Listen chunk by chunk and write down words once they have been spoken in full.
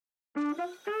It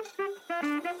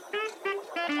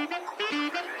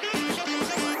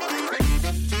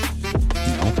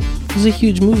was a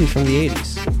huge movie from the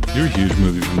 80s. You're a huge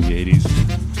movie from the 80s.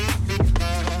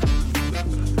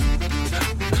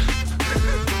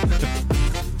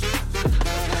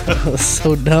 That was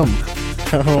so dumb. I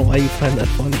don't know why you find that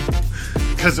funny.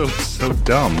 Because it was so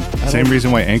dumb. Same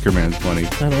reason why Anchorman's funny.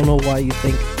 I don't know why you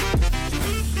think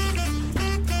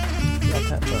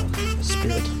that has a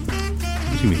spirit.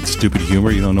 What do you mean, stupid humor?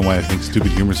 You don't know why I think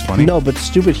stupid humor is funny? No, but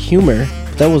stupid humor,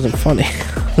 that wasn't funny.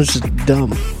 It was just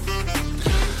dumb.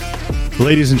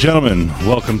 Ladies and gentlemen,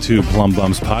 welcome to Plum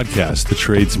Bums Podcast, the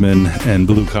tradesman and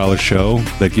blue-collar show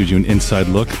that gives you an inside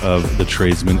look of the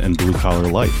tradesman and blue-collar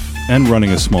life and running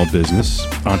a small business,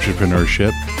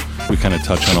 entrepreneurship. We kind of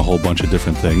touch on a whole bunch of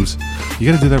different things.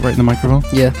 You got to do that right in the microphone?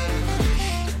 Yeah.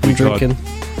 I'm drinking.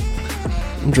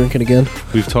 I'm drinking again.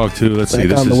 We've talked to, let's Back see,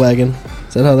 this on is... the wagon.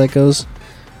 Is that how that goes?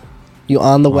 You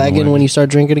on the wagon when you start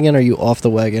drinking again, or are you off the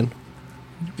wagon?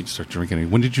 You start drinking.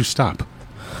 When did you stop?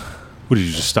 What, did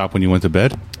you just stop when you went to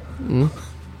bed? Mm.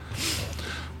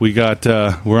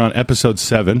 We're on episode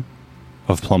 7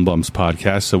 of Plum Bums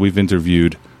Podcast. So we've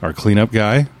interviewed our cleanup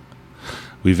guy.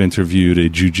 We've interviewed a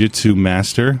jiu-jitsu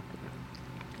master.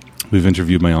 We've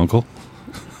interviewed my uncle.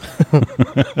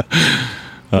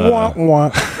 Wah, wah.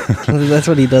 That's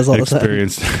what he does all the time.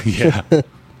 Experienced, yeah.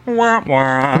 Wah,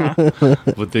 wah.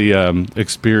 With the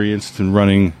experienced in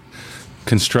running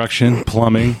construction,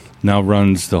 plumbing, now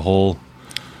runs the whole...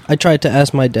 I tried to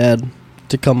ask my dad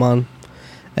to come on,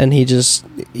 and he just...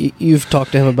 You've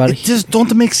talked to him about it. It just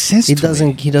don't make sense He to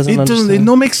doesn't. me. He doesn't It understand. It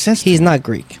don't make sense. He's not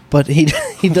Greek, but he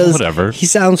does. Whatever. He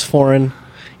sounds foreign.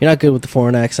 You're not good with the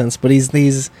foreign accents, but he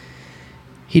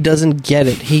doesn't get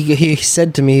it. He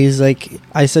said to me, he's like,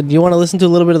 I said, you want to listen to a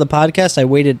little bit of the podcast? I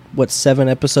waited 7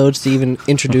 episodes to even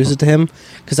introduce it to him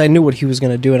because I knew what he was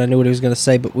going to do and I knew what he was going to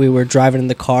say. But we were driving in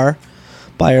the car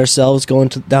by ourselves, going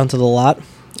down to the lot,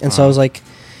 and so I was like,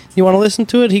 you want to listen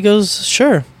to it? He goes,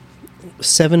 sure.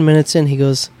 7 minutes in, he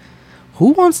goes,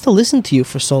 who wants to listen to you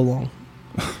for so long?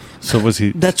 So was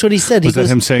he... That's what he said. Was that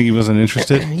him saying he wasn't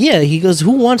interested? Yeah, he goes,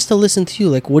 who wants to listen to you?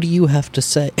 Like, what do you have to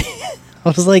say? I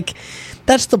was like,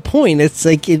 that's the point. It's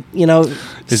like, Is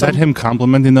that him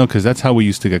complimenting, though? Because that's how we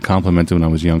used to get complimented when I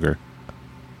was younger.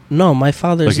 No, my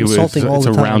father's insulting all the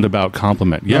time. It's a roundabout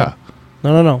compliment. Yeah.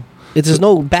 No. There's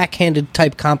no backhanded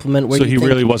type compliment where So he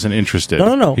really wasn't interested.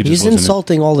 No. He just He's wasn't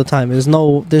insulting all the time. There's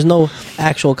no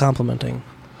actual complimenting.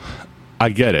 I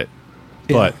get it.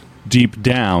 Yeah. But deep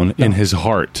down in his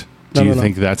heart, do you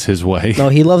think that's his way? No,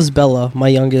 he loves Bella, my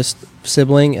youngest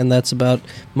sibling, and that's about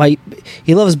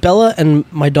he loves Bella and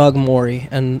my dog Maury,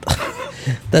 and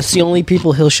that's the only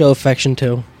people he'll show affection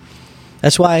to.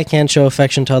 That's why I can't show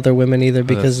affection to other women either,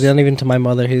 because not even to my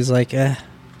mother. He's like,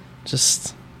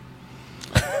 just.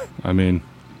 I mean,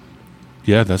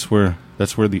 yeah, that's where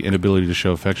the inability to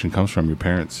show affection comes from. Your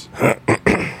parents,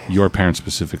 your parents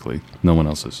specifically, no one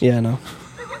else's. Yeah, no,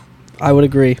 I would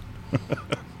agree.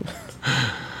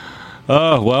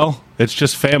 Oh, well, it's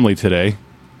just family today.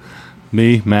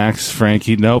 Me, Max,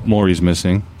 Frankie. Nope, Maury's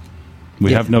missing.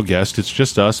 We have no guest. It's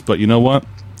just us. But you know what?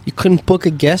 You couldn't book a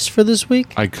guest for this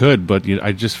week? I could, but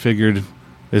I just figured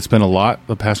it's been a lot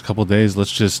the past couple of days.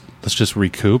 Let's just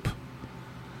recoup.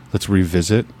 Let's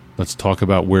revisit. Let's talk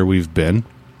about where we've been.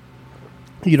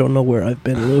 You don't know where I've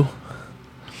been, Lou.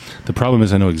 The problem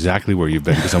is I know exactly where you've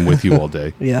been because I'm with you all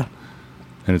day. Yeah.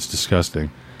 And it's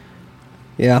disgusting.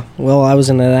 Yeah. Well, I was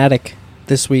in an attic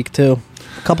this week, too.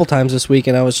 A couple times this week,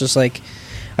 and I was just like...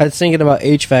 I was thinking about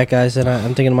HVAC guys, and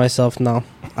I'm thinking to myself, no,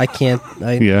 I can't.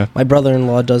 My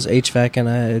brother-in-law does HVAC, and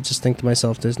I just think to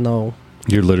myself, there's no...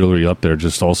 You're literally up there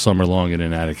just all summer long in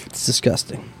an attic. It's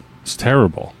disgusting. It's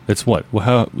terrible. It's what?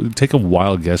 Take a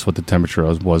wild guess what the temperature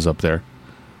was up there.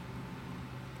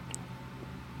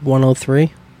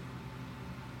 103?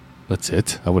 That's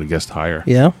it? I would have guessed higher.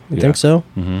 Yeah? You think so?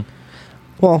 Mm-hmm.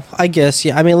 Well, I guess,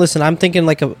 yeah. I mean, listen, I'm thinking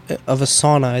like of a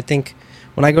sauna. I think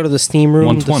when I go to the steam room,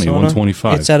 120, the sauna,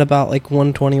 125. it's at about like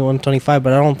 120, 125,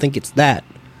 but I don't think it's that.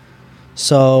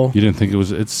 So you didn't think it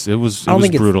was? It was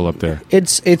brutal up there. It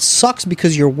sucks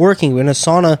because you're working in a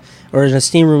sauna or in a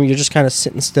steam room. You're just kind of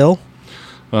sitting still.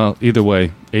 Well, either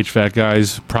way, HVAC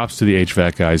guys. Props to the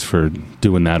HVAC guys for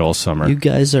doing that all summer. You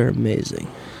guys are amazing.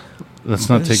 Let's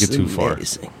not take it too far.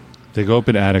 They go up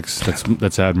in attics.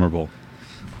 That's admirable.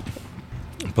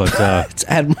 But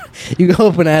you go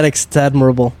up in attics. It's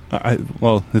admirable.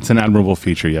 Well, it's an admirable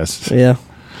feature. Yes. Yeah.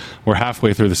 We're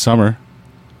halfway through the summer.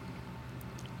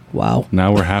 Wow.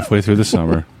 Now we're halfway through the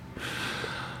summer.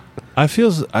 I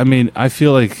feel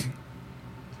like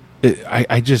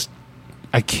I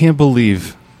can't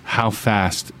believe how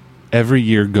fast every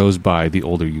year goes by, the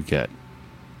older you get.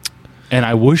 And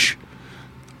I wish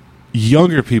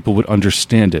younger people would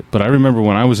understand it. But I remember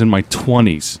when I was in my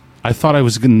 20s, I thought I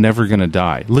was never going to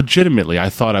die. Legitimately, I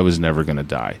thought I was never going to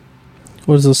die.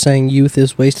 What is the saying? Youth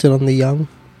is wasted on the young?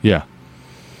 Yeah.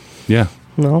 Yeah.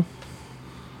 No?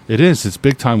 It is. It's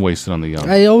big time wasted on the young.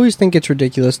 I always think it's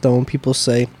ridiculous, though, when people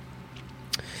say,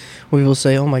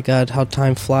 oh my God, how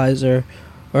time flies, or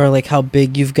like how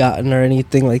big you've gotten, or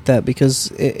anything like that,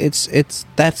 because it's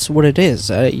that's what it is.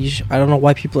 I don't know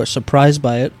why people are surprised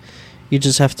by it. You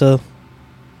just have to,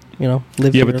 live your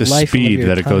life. Yeah, but the speed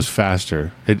that it goes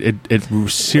faster, it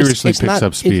seriously picks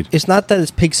up speed. It's not that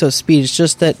it picks up speed. It's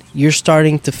just that you're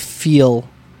starting to feel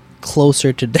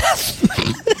closer to death.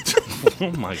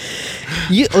 Oh my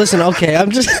God. Listen, okay,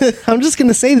 I'm just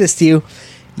gonna say this to you.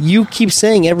 You keep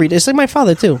saying every day. It's like my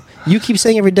father too. You keep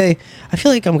saying every day, I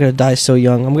feel like I'm gonna die so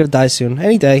young. I'm gonna die soon.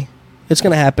 Any day. It's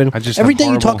going to happen. Every day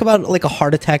you talk about like a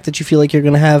heart attack that you feel like you're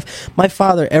going to have. My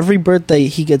father, every birthday,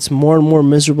 he gets more and more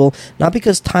miserable. Not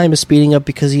because time is speeding up,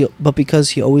 but because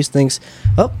he always thinks,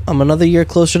 oh, I'm another year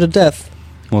closer to death.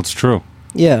 Well, it's true.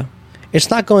 Yeah. It's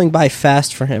not going by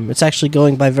fast for him. It's actually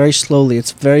going by very slowly.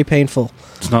 It's very painful.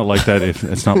 It's not like that.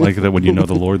 It's not like that when you know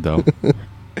the Lord, though.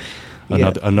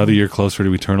 Another year closer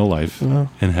to eternal life in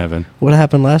heaven. What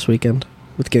happened last weekend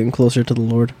with getting closer to the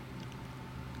Lord?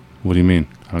 What do you mean?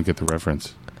 I don't get the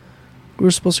reference. We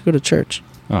were supposed to go to church.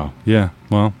 Oh, yeah.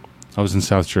 Well, I was in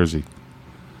South Jersey.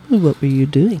 What were you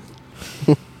doing?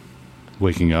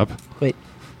 Waking up. Wait.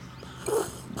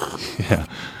 Yeah.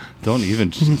 Don't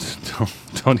even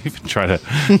try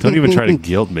to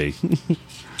guilt me.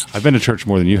 I've been to church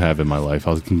more than you have in my life.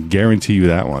 I can guarantee you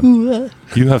that one.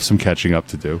 You have some catching up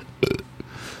to do.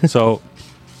 So,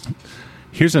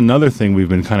 here's another thing we've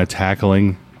been kind of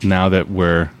tackling now that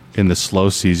we're in the slow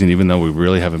season, even though we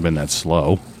really haven't been that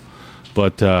slow.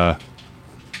 But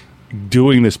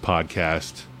doing this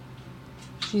podcast...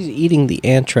 She's eating the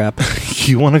ant trap.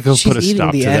 You want to go put a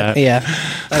stop to that? Yeah.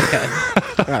 Okay.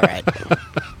 All right.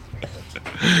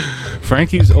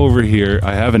 Frankie's over here.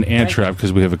 I have an ant trap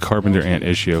because we have a carpenter ant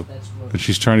issue. And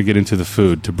she's trying to get into the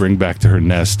food to bring back to her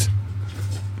nest.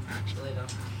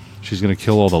 She's going to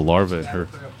kill all the larvae in her.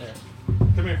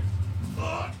 Come here.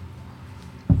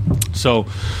 So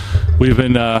we've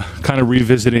been kind of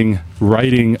revisiting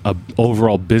writing an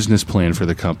overall business plan for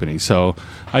the company. So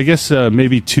I guess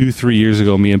maybe 2-3 years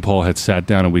ago, me and Paul had sat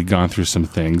down and we'd gone through some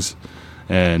things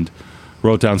and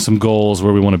wrote down some goals,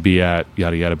 where we want to be at,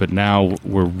 yada, yada. But now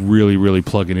we're really, really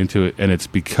plugging into it. And it's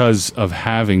because of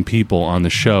having people on the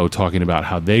show talking about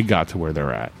how they got to where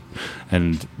they're at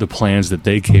and the plans that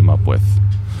they came up with.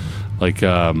 Like,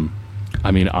 Otto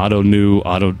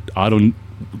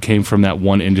came from that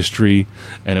one industry,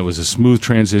 and it was a smooth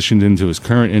transition into his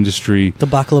current industry. The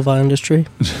baklava industry?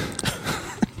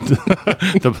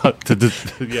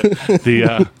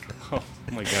 Oh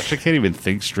my gosh, I can't even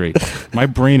think straight. My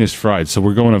brain is fried. So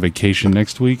we're going on vacation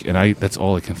next week, and that's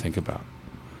all I can think about.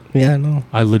 Yeah, I know.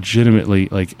 I legitimately,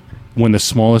 like, when the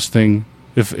smallest thing,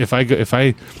 if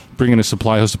I bring in a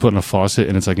supply hose to put in a faucet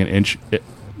and it's like an inch,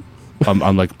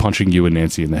 I'm like punching you and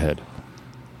Nancy in the head.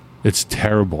 It's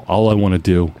terrible. All I want to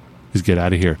do is get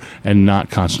out of here and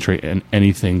not concentrate on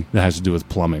anything that has to do with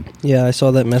plumbing. Yeah, I saw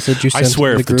that message you sent. I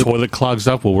swear, if the group. toilet clogs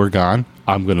up while we're gone,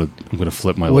 I'm gonna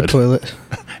flip my lid. What toilet?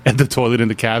 And the toilet in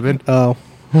the cabin. Oh.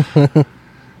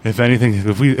 If anything,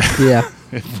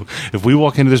 if we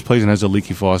walk into this place and it has a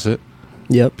leaky faucet,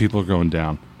 yep, people are going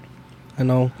down. I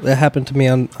know. That happened to me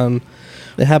on one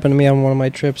of my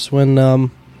trips when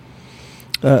one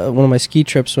of my ski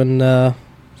trips when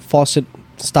faucet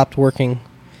stopped working,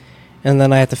 and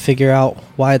then I had to figure out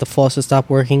why the faucet stopped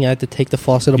working. I had to take the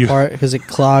faucet apart because it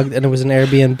clogged, and it was an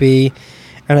Airbnb,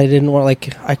 and I didn't want,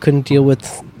 like, I couldn't deal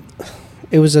with.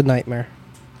 It was a nightmare.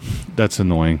 That's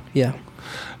annoying. Yeah.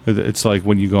 It's like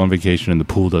when you go on vacation and the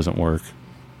pool doesn't work,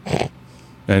 and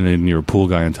then you're a pool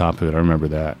guy on top of it. I remember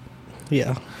that.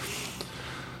 Yeah.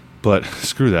 But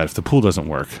screw that. If the pool doesn't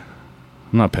work,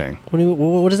 I'm not paying.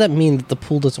 What does that mean that the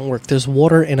pool doesn't work? There's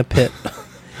water in a pit.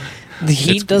 The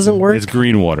heat doesn't work? It's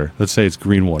green water. Let's say it's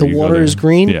green water. The water is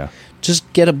green? Yeah.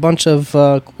 Just get a bunch of,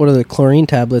 chlorine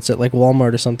tablets at, like,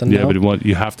 Walmart or something. Yeah, but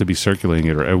you have to be circulating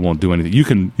it or it won't do anything. You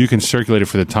can circulate it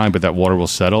for the time, but that water will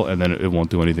settle, and then it won't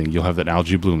do anything. You'll have that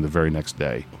algae bloom the very next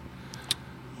day.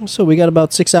 So we got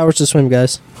about 6 hours to swim,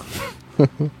 guys.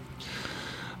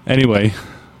 Anyway,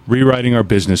 rewriting our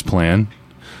business plan.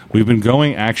 We've been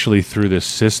going actually through this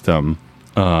system.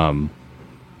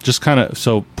 Just kind of,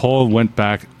 so Paul went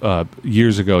back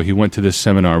years ago. He went to this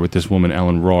seminar with this woman,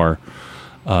 Ellen Rohr,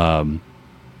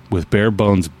 with Bare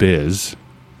Bones Biz,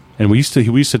 And we used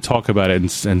to talk about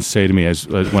it and say to me as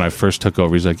when I first took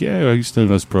over, he's like, "Yeah, I used to know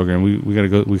this program. We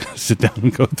gotta sit down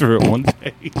and go through it one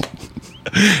day."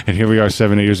 And here we are,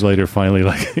 7 years later, finally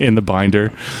like in the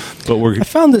binder. But I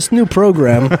found this new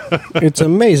program. It's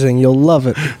amazing. You'll love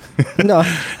it. No,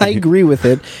 I agree with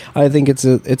it. I think it's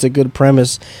a good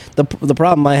premise. The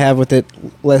problem I have with it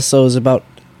less so is about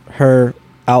her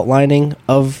outlining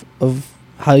of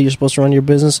how you're supposed to run your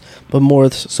business, but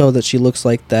more so that she looks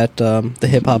like that the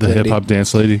hip hop lady. The hip hop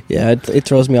dance lady. Yeah, it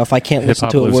throws me off. I can't listen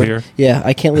to a word. Here? Yeah,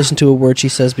 I can't listen to a word she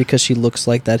says because she looks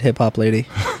like that hip hop lady.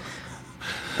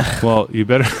 Well, you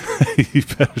better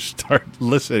start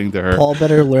listening to her. Paul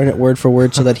better learn it word for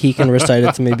word so that he can recite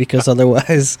it to me, because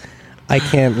otherwise I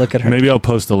can't look at her. Maybe I'll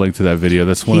post a link to that video.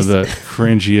 That's one of the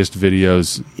cringiest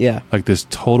videos. Yeah. Like this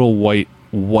total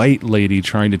white lady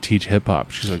trying to teach hip hop.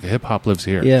 She's like, hip hop lives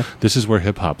here. Yeah. This is where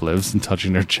hip hop lives, and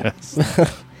touching her chest.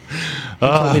 He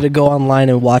told me to go online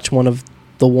and watch one of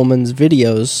the woman's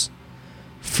videos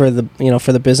for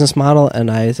the business model,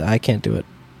 and I can't do it.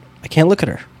 I can't look at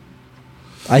her.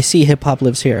 I see hip hop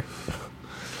lives here.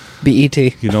 BET.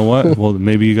 You know what? Well,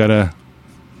 maybe you gotta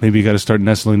start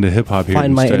nestling to hip hop here.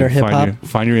 Find my inner hip hop.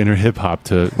 Find your inner hip hop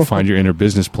to find your inner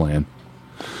business plan.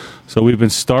 So we've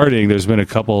been starting. There's been a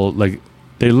couple, like,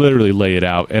 they literally lay it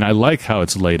out, and I like how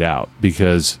it's laid out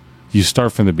because you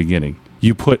start from the beginning.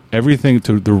 You put everything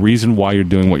to the reason why you're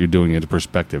doing what you're doing into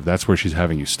perspective. That's where she's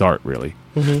having you start, really,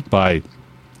 by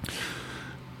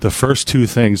the first two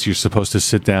things you're supposed to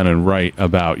sit down and write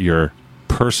about your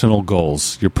personal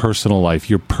goals, your personal life,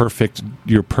 your perfect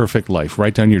life.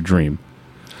 Write down your dream.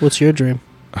 What's your dream?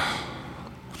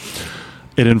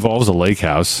 It involves a lake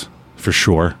house for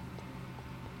sure,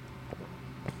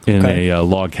 in a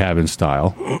log cabin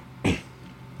style,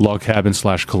 log cabin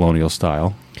 / colonial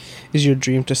style. Is your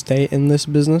dream to stay in this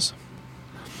business?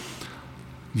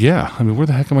 Yeah, I mean, where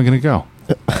the heck am I going to go?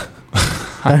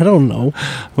 I don't know.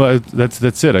 Well,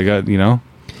 that's it. I got I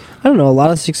don't know. A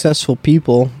lot of successful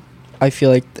people, I feel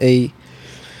like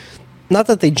not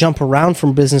that they jump around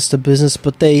from business to business,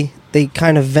 but they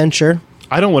kind of venture.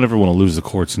 I don't ever want to lose the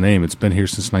Quartz name. It's been here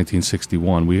since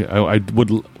 1961.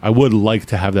 I would like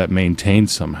to have that maintained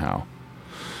somehow.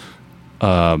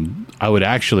 I would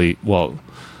actually,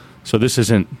 so this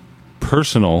isn't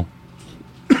personal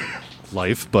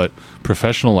life, but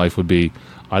professional life would be,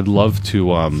 I'd love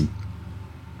to,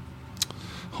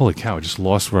 holy cow, I just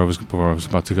lost where I was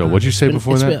about to go. What'd you say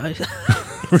before that?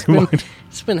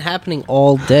 It's been happening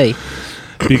all day.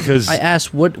 Because I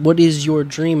asked, what is your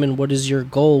dream and what is your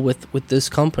goal with this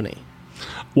company?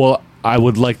 Well, I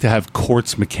would like to have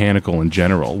Quartz Mechanical in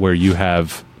general, where you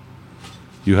have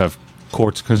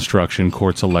Quartz Construction,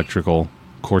 Quartz Electrical,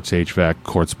 Quartz HVAC,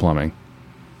 Quartz Plumbing,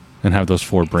 and have those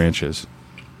 4 branches.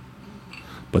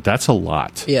 But that's a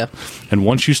lot. Yeah. And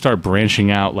once you start branching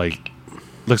out, like,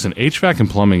 listen, HVAC and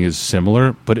plumbing is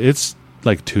similar, but it's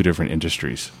like 2 different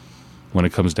industries when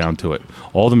it comes down to it.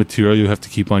 All the material you have to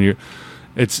keep on your...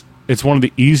 It's one of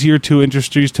the easier 2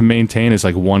 industries to maintain as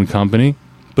like one company,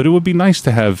 but it would be nice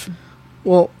to have...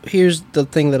 Well, here's the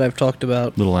thing that I've talked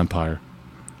about. Little empire.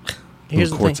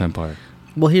 Little Quartz empire.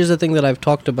 Well, here's the thing that I've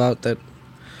talked about that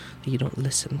you don't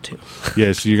listen to.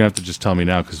 Yeah, so you're going to have to just tell me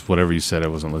now, because whatever you said, I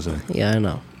wasn't listening. Yeah, I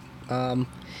know.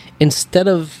 Instead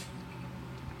of...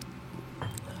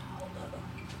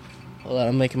 Hold on,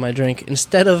 I'm making my drink.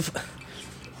 Instead of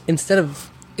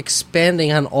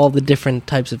expanding on all the different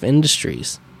types of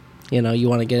industries, you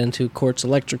want to get into Quartz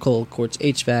Electrical, Quartz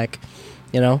HVAC,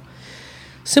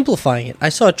 simplifying it. I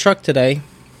saw a truck today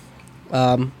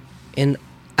in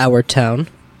our town,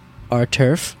 our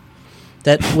turf,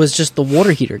 that was just the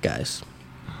water heater guys.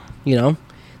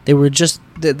 They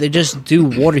just do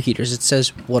water heaters. It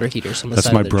says water heaters on the That's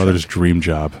side my of the brother's truck. dream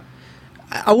job.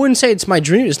 I wouldn't say it's my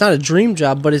dream. It's not a dream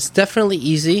job, but it's definitely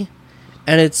easy,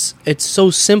 and it's so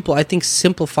simple. I think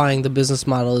simplifying the business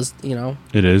model is,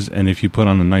 It is, and if you put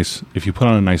on a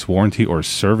nice warranty or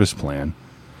service plan,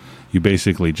 you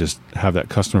basically just have that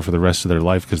customer for the rest of their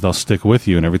life, because they'll stick with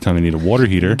you, and every time they need a water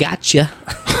heater, gotcha.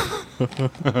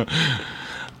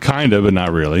 kind of, but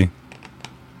not really.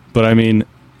 But I mean,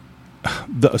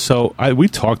 we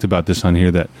talked about this on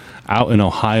here, that out in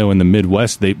Ohio in the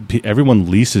Midwest, everyone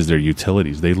leases their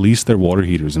utilities. They lease their water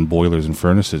heaters and boilers and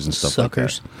furnaces and stuff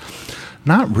Suckers. like that.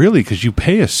 Not really, because you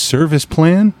pay a service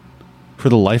plan for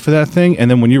the life of that thing, and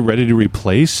then when you're ready to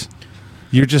replace,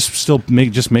 you're just still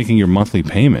making your monthly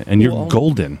payment, and you're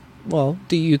golden. Well,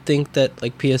 do you think that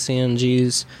like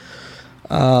PSE&G's,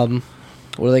 what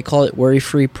do they call it,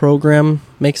 worry-free program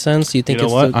makes sense? Do you think? You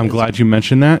know what? I'm glad you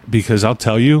mentioned that, because I'll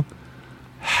tell you,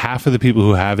 half of the people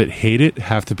who have it hate it,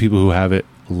 half the people who have it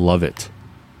love it.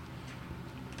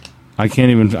 I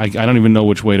can't even. I don't even know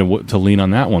which way to lean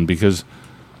on that one, because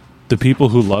the people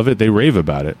who love it, they rave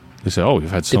about it. They say, "Oh,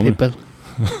 we've had so many."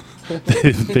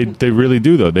 They really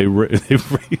do, though. They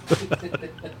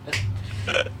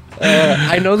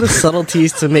I know the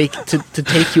subtleties to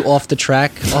take you off the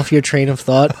track, off your train of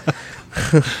thought.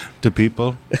 To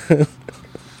people.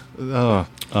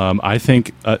 I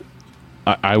think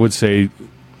I would say,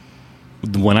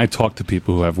 when I talk to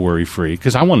people who have worry-free,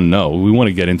 because I want to know, we want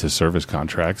to get into service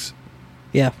contracts.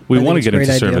 Yeah, we want to get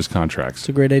into service contracts. It's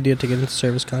a great idea to get into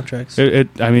service contracts. It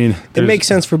makes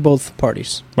sense for both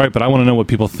parties, right? But I want to know what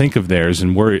people think of theirs,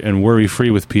 and worry-free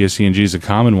with PSE&G is a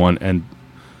common one, and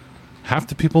half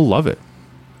the people love it.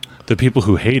 The people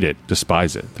who hate it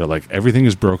despise it. They're like, everything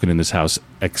is broken in this house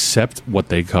except what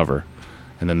they cover.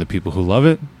 And then the people who love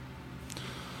it,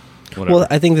 whatever. Well,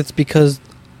 I think that's because,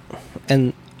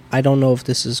 and I don't know if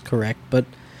this is correct, but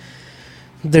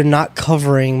they're not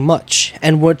covering much.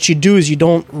 And what you do is you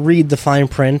don't read the fine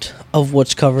print of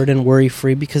what's covered in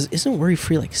worry-free, because isn't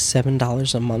worry-free like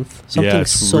 $7 a month? Something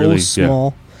so really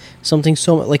small. Yeah. Something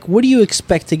so, like, what do you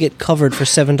expect to get covered for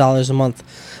 $7 a month?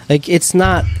 Like, it's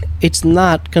not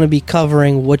going to be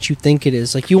covering what you think it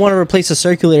is. Like, you want to replace a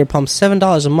circulator pump,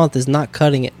 $7 a month is not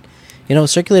cutting it. You know, a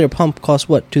circulator pump costs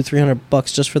what,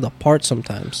 $200-$300 just for the part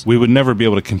sometimes. We would never be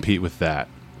able to compete with that.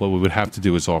 What we would have to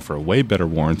do is offer a way better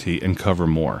warranty and cover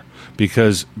more,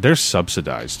 because they're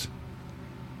subsidized.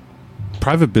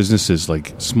 Private businesses,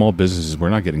 like small businesses,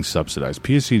 we're not getting subsidized.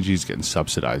 PSE&G is getting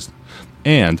subsidized.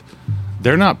 And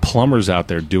they're not plumbers out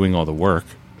there doing all the work.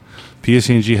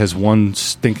 PSE&G has one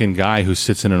stinking guy who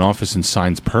sits in an office and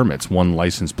signs permits, one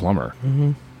licensed plumber.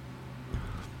 Mm-hmm.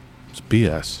 It's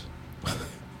BS.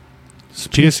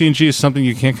 PSE&G is something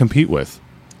you can't compete with.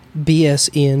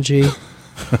 BSE&G.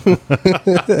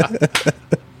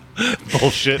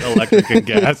 Bullshit, electric and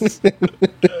gas.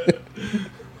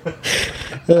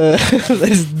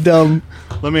 That's dumb.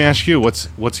 Let me ask you,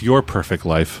 what's your perfect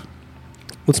life?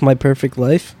 What's my perfect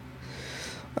life?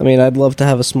 I mean, I'd love to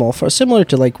have a small farm, similar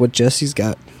to like what Jesse's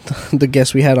got, the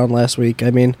guest we had on last week.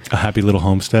 I mean, a happy little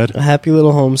homestead. A happy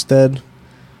little homestead.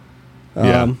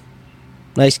 Yeah.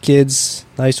 Nice kids,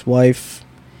 nice wife.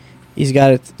 He's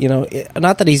got it, you know,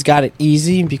 not that he's got it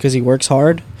easy because he works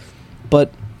hard,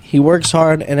 but he works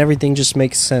hard and everything just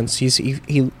makes sense. He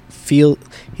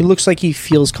looks like he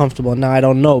feels comfortable. Now, I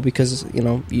don't know, because, you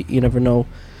know, you never know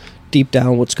deep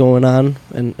down what's going on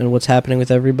and what's happening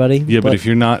with everybody. Yeah, but if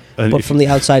you're not... but from the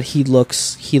outside, he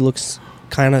looks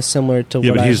kind of similar to what I...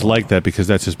 Yeah, but he's like that because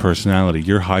that's his personality.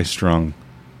 You're high-strung.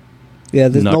 Yeah,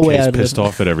 there's no way I'd pissed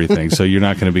off at everything, so you're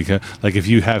not going to be... Like, if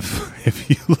you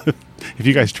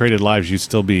guys traded lives, you'd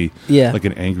still be like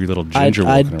an angry little ginger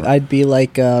walking around. I'd be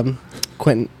like not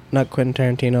Quentin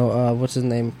Tarantino, what's his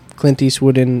name? Clint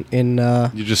Eastwood in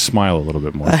you just smile a little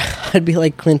bit more. I'd be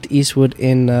like Clint Eastwood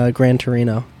in Gran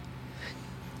Torino.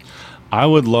 I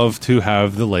would love to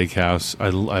have the lake house.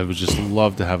 I would just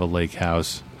love to have a lake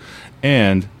house.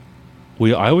 And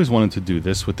I always wanted to do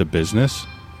this with the business.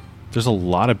 There's a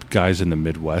lot of guys in the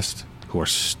Midwest who are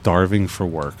starving for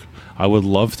work. I would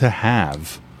love to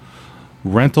have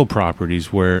rental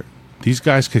properties where these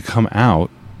guys could come out,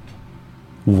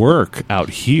 work out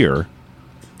here,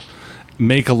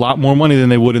 make a lot more money than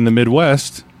they would in the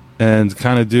Midwest, and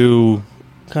kind of do...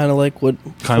 Kind of like what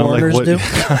foreigners do.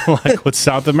 Kind of like what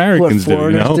South Americans do.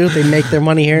 You know? They make their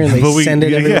money here and they send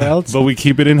it everywhere else. But we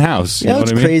keep it in house. You know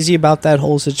what's crazy about that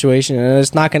whole situation, and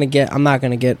it's not going to get. I'm not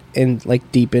going to get in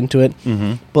like deep into it.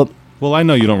 Mm-hmm. But well, I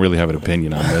know you don't really have an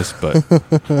opinion on this, but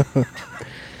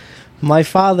my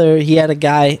father, he had a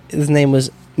guy. His name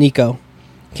was Nico.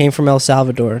 Came from El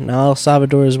Salvador. Now El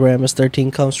Salvador is where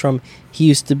MS-13 comes from. He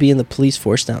used to be in the police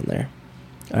force down there.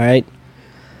 All right.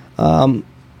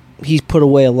 He's put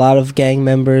away a lot of gang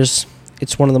members.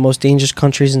 It's one of the most dangerous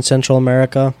countries in Central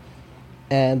America.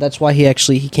 And that's why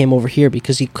he came over here,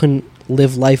 because he couldn't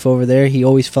live life over there. He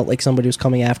always felt like somebody was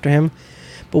coming after him.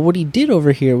 But what he did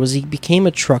over here was he became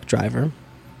a truck driver.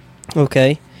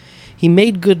 Okay? He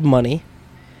made good money.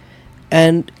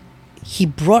 And he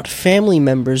brought family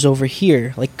members over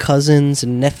here, like cousins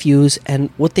and nephews.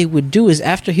 And what they would do is,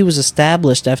 after he was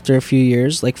established, after a few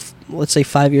years, like let's say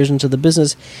 5 years into the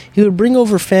business, he would bring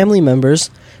over family members.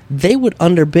 They would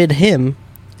underbid him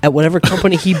at whatever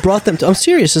company he brought them to. I'm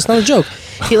serious. It's not a joke.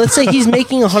 Let's say he's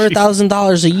making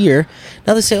 $100,000 a year.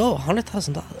 Now they say, oh,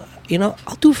 $100,000. You know,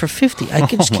 I'll do it for $50,000. I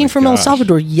just came from El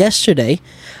Salvador yesterday.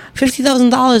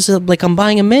 $50,000, like I'm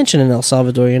buying a mansion in El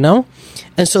Salvador, you know?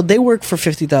 And so they work for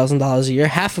 $50,000 a year,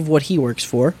 half of what he works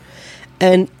for.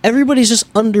 And everybody's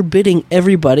just underbidding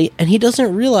everybody. And he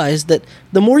doesn't realize that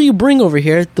the more you bring over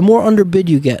here, the more underbid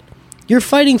you get. You're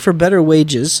fighting for better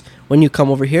wages when you come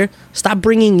over here. Stop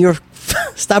bringing your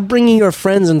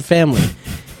friends and family.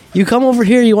 You come over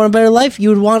here, you want a better life, you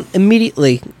would want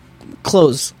immediately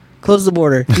close the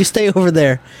border. You stay over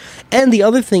there. And the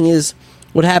other thing is,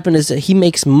 what happened is that he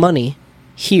makes money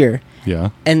here. Yeah.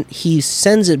 And he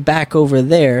sends it back over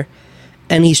there,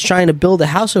 and he's trying to build a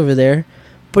house over there,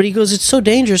 but he goes, it's so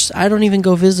dangerous, I don't even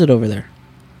go visit over there.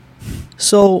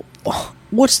 So,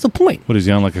 what's the point? What, is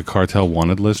he on like a cartel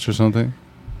wanted list or something?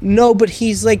 No, but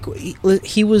he's like,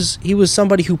 he was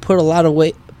somebody who put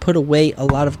away a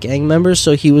lot of gang members,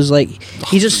 so he was like,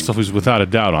 So he's without a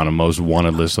doubt on a most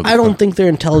wanted list. I don't think they're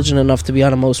intelligent enough to be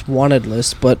on a most wanted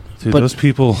list, but those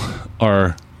people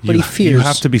are. But he fears. You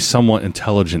have to be somewhat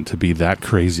intelligent to be that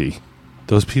crazy.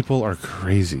 Those people are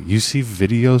crazy. You see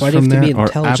videos from there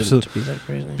are absolutely to be that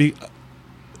crazy.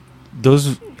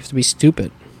 Those you have to be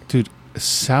stupid, dude.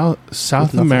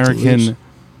 South American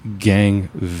gang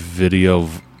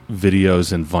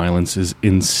videos and violence is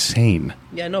insane.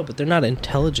 Yeah, I know, but they're not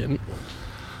intelligent.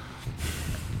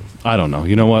 I don't know.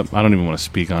 You know what? I don't even want to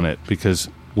speak on it because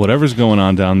whatever's going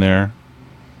on down there,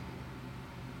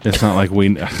 it's not like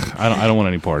I don't want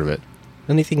any part of it.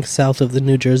 Anything south of the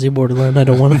New Jersey borderline, I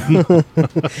don't want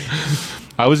to.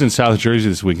 I was in South Jersey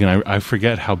this week, and I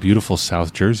forget how beautiful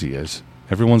South Jersey is.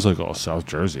 Everyone's like, "Oh, South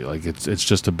Jersey!" Like it's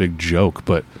just a big joke,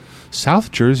 but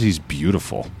South Jersey's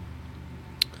beautiful.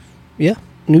 Yeah,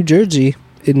 New Jersey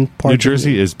in part. New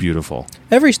Jersey is beautiful.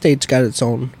 Every state's got its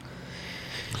own.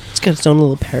 It's got its own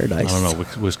little paradise. I don't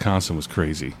know. Wisconsin was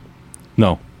crazy.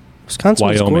 No, Wisconsin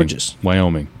was gorgeous.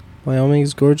 Wyoming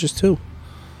is gorgeous too.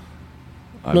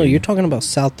 I mean, you're talking about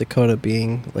South Dakota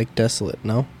being like desolate.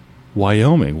 No,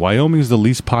 Wyoming is the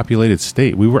least populated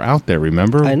state. We were out there,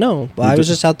 remember? I know, but I was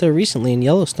just out there recently in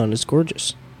Yellowstone. It's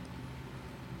gorgeous.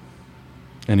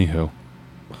 Anywho,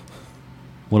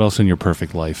 what else in your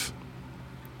perfect life,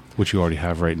 which you already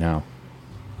have right now?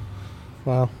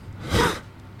 Wow,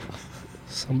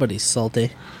 somebody's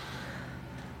salty.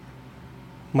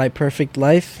 My perfect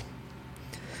life.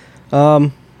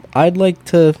 I'd like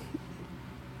to.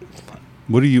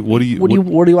 What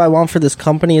do I want for this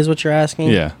company? Is what you're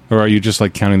asking? Yeah, or are you just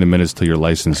like counting the minutes till your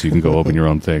license so you can go open your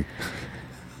own thing?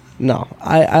 No,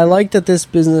 I like that this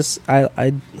business.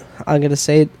 I'm gonna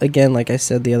say it again, like I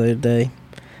said the other day.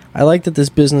 I like that this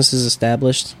business is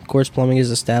established. Quartz Plumbing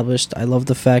is established. I love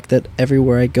the fact that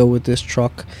everywhere I go with this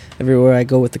truck, everywhere I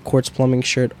go with the Quartz Plumbing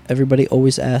shirt, everybody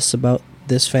always asks about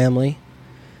this family.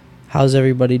 How's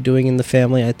everybody doing in the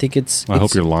family? I think it's... I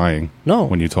hope you're lying. No.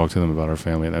 When you talk to them about our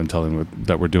family and tell them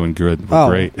that we're doing good. We're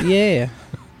great. Yeah.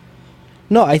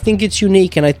 No, I think it's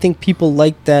unique, and I think people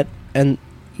like that, and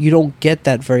you don't get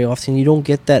that very often. You don't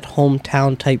get that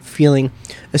hometown type feeling,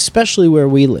 especially where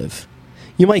we live.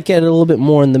 You might get it a little bit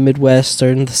more in the Midwest or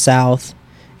in the South,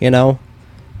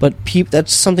 but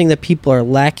that's something that people are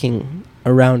lacking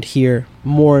around here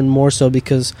more and more so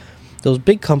because those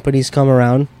big companies come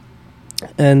around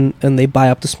and they buy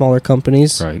up the smaller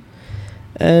companies. Right.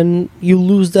 And you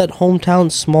lose that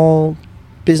hometown small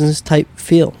business type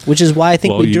feel, which is why I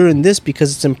think we're doing this,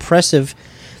 because it's impressive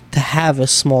to have a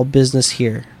small business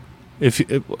here.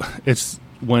 It's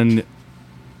when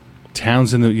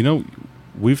towns in the,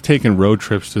 we've taken road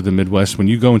trips through the Midwest. When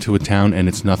you go into a town and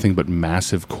it's nothing but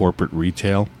massive corporate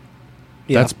retail,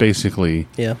 that's basically...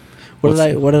 Yeah. What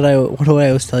do I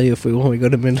always tell you when we go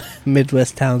to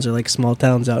Midwest towns or like small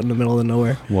towns out in the middle of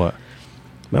nowhere? What?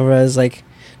 Remember, I was like,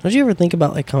 don't you ever think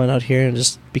about like coming out here and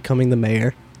just becoming the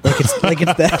mayor? It's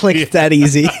that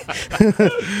easy.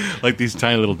 Like these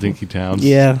tiny little dinky towns.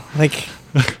 Yeah, like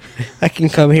I can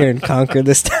come here and conquer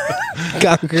this town.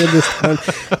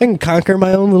 I can conquer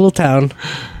my own little town.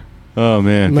 Oh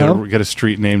man, get a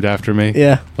street named after me.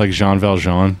 Yeah, like Jean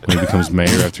Valjean when he becomes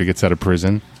mayor after he gets out of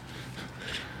prison.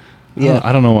 Yeah,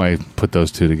 I don't know why I put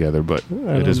those two together, but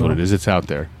it is what it is. It's out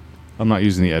there. I'm not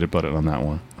using the edit button on that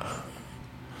one.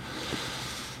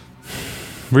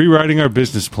 Rewriting our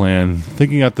business plan,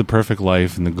 thinking out the perfect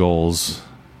life and the goals.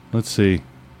 Let's see.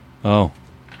 Oh.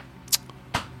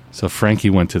 So Frankie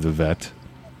went to the vet.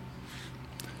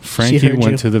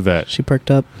 She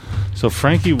perked up. So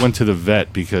Frankie went to the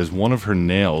vet because one of her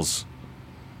nails,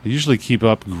 I usually keep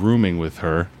up grooming with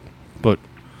her, but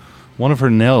one of her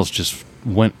nails just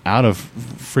went out of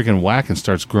freaking whack and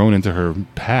starts growing into her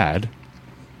pad.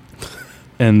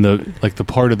 And the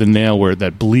part of the nail where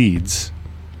that bleeds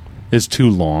is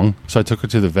too long. So I took her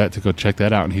to the vet to go check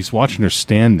that out, and he's watching her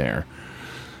stand there.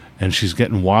 And she's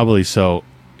getting wobbly, so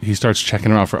he starts checking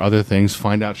her out for other things,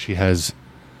 find out she has...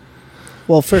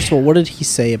 Well, first of all, what did he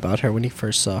say about her when he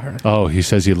first saw her? Oh, he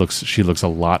says she looks a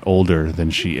lot older than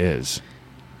she is.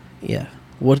 Yeah.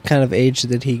 What kind of age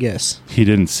did he guess? He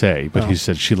didn't say, but he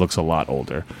said she looks a lot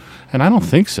older. And I don't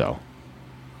think so.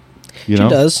 You know?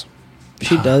 She does.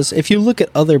 She does. If you look at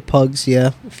other pugs,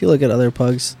 yeah. If you look at other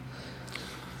pugs.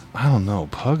 I don't know.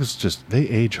 Pugs just, they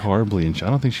age horribly. And I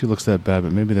don't think she looks that bad,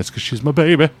 but maybe that's because she's my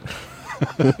baby.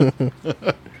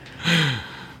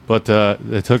 But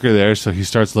they took her there, so he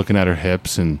starts looking at her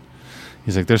hips, and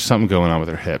he's like, there's something going on with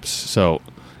her hips. So,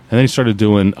 and then he started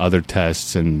doing other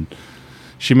tests, and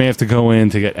she may have to go in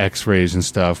to get x-rays and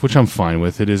stuff, which I'm fine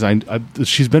with. It is,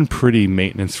 she's been pretty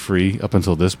maintenance-free up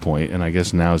until this point, and I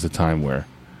guess now is the time where,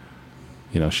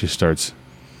 you know, she starts,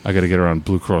 I got to get her on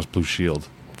Blue Cross Blue Shield.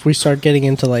 If we start getting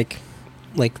into like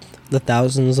the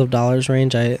thousands of dollars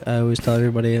range, I always tell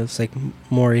everybody, it's like,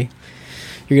 Maury,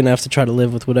 you're going to have to try to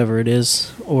live with whatever it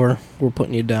is, or we're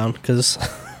putting you down, because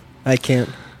I can't.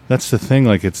 That's the thing,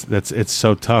 like, it's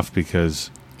so tough, because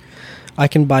I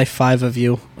can buy 5 of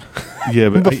you. Yeah,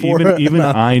 but even no.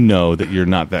 I know that you're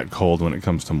not that cold when it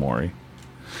comes to Maury.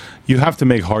 You have to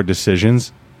make hard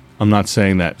decisions. I'm not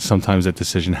saying that sometimes that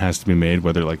decision has to be made,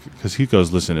 whether, like, because he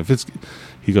goes, listen,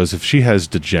 if she has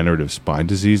degenerative spine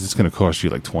disease, it's going to cost you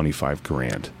like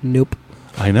 $25,000. Nope.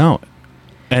 I know.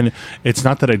 And it's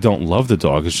not that I don't love the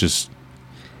dog. It's just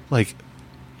like,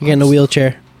 You're getting a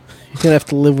wheelchair. You're going to have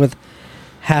to live with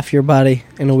half your body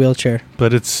in a wheelchair.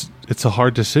 but it's a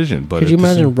hard decision. But Could you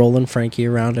imagine rolling Frankie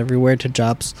around everywhere to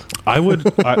jobs? I would.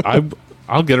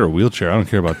 I'll get her a wheelchair. I don't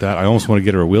care about that. I almost want to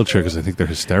get her a wheelchair because I think they're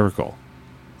hysterical,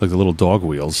 like the little dog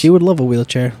wheels. She would love a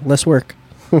wheelchair. Less work.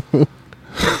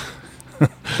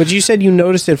 But you said you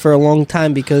noticed it for a long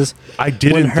time because I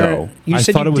didn't though. I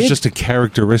thought it was just a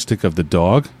characteristic of the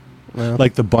dog, well,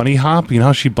 like the bunny hop. You know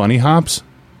how she bunny hops?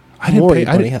 I didn't Maury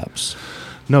pay. bunny hops.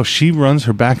 No, she runs.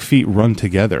 Her back feet run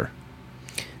together.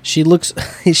 She looks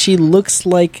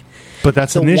like But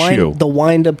that's an issue. The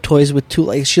wind up toys with two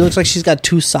legs. She looks like she's got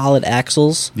 2 solid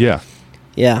axles. Yeah.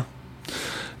 Yeah.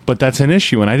 But that's an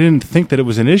issue, and I didn't think that it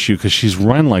was an issue because she's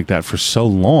run like that for so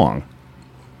long.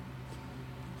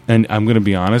 And I'm going to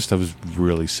be honest, I was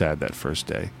really sad that first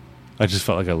day. I just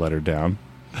felt like I let her down.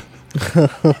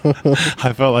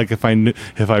 I felt like if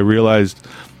I realized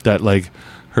that like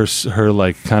her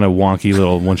like kind of wonky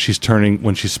little when she's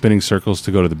spinning circles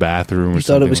to go to the bathroom or You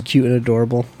something. thought it was cute and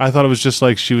adorable. I thought it was just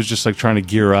like she was just like trying to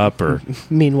gear up or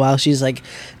Meanwhile, she's like,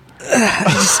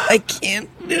 I can't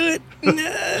do it. No.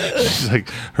 she's like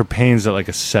her pain's at like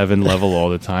a 7 level all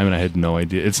the time, and I had no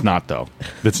idea. It's not though.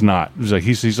 It's not. It's like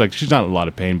he's like she's not in a lot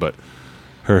of pain, but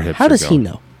her hips. How does going. he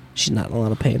know she's not in a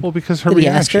lot of pain? Well, because her Did he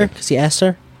ask reaction. her? Because he asked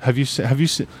her. Have you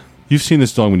seen? You've seen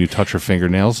this dog when you touch her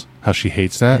fingernails? How she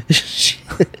hates that.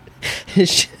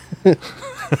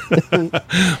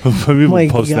 Maybe My we'll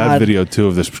post that God. video too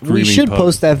of this screaming. We should pug.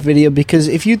 post that video because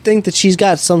if you think that she's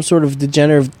got some sort of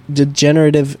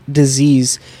degenerative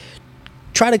disease,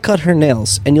 try to cut her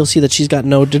nails and you'll see that she's got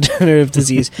no degenerative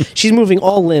disease. She's moving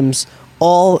all limbs,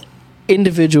 all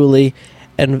individually,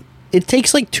 and it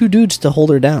takes like 2 dudes to hold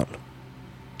her down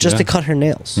just to cut her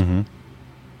nails. Mhm.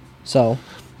 So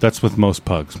That's with most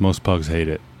pugs. Most pugs hate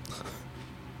it.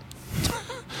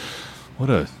 What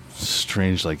a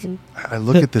strange, like, I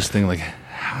look at this thing like,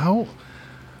 how,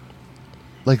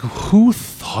 like, who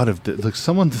thought of this? Like,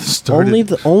 someone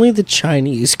started. only the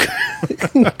Chinese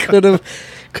could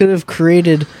have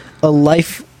created a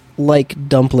life-like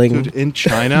dumpling. Dude, in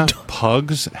China,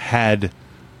 pugs had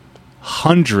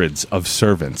hundreds of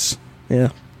servants. Yeah.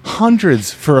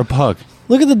 Hundreds for a pug.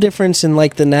 Look at the difference in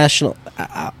like the national.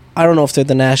 I don't know if they're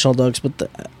the national dogs, but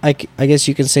I guess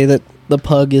you can say that the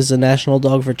pug is a national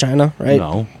dog for China, right?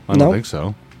 No, I don't think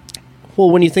so. Well,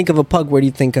 when you think of a pug, where do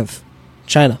you think of?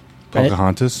 China. Right?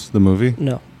 Pocahontas, the movie?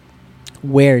 No.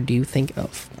 Where do you think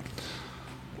of?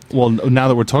 Well, now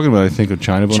that we're talking about it, I think of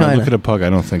China, but when I China. look at a pug, I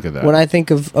don't think of that. When I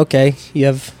think of, okay, you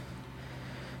have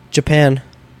Japan.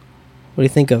 What do you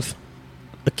think of?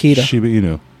 Akita. Shiba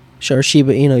Inu. Sure,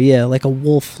 Shiba Inu, yeah, like a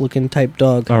wolf-looking type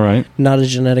dog. All right. Not a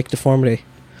genetic deformity.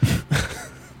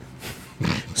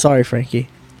 Sorry, Frankie.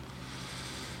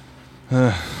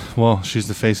 Well, she's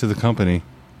the face of the company,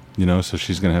 you know, so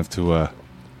she's going to have to...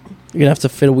 You're gonna have to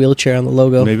fit a wheelchair on the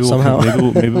logo somehow.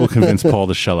 maybe we'll convince Paul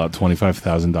to shell out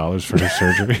 $25,000 for her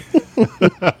surgery.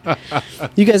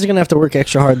 You guys are gonna have to work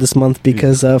extra hard this month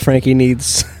because Frankie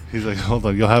needs. He's like, hold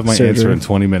on, you'll have my Surgery. answer in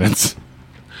 20 minutes.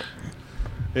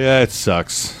 Yeah, it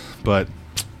sucks, but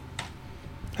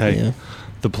hey, Yeah.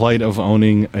 the plight of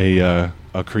owning a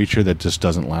creature that just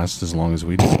doesn't last as long as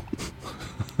we do.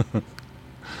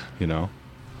 You know.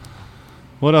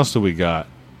 What else do we got?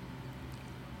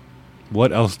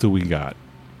 What else do we got?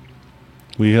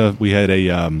 We had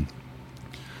a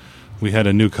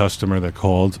new customer that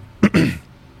called,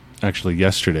 actually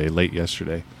late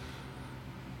yesterday.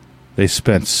 They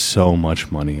spent so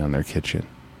much money on their kitchen.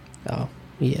 Oh,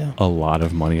 yeah. A lot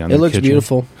of money on their It looks kitchen.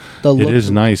 beautiful. It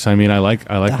is nice. I mean, I like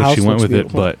what she went with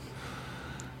beautiful. it, but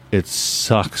it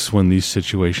sucks when these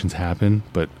situations happen.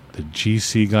 But the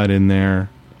GC got in there,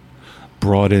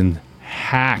 brought in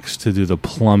hacks to do the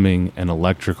plumbing and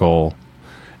electrical,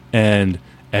 and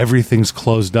everything's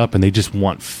closed up, and they just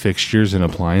want fixtures and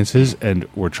appliances, and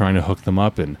we're trying to hook them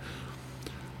up, and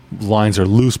lines are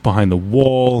loose behind the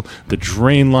wall. The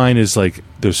drain line is like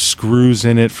there's screws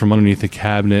in it from underneath the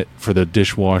cabinet for the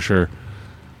dishwasher,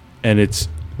 and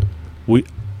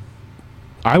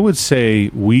I would say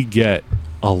we get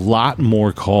a lot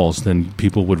more calls than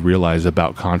people would realize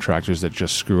about contractors that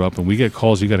just screw up, and we get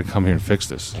calls, you got to come here and fix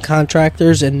this.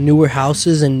 Contractors and newer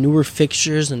houses and newer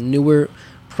fixtures and newer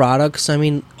products. I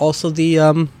mean, also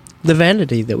the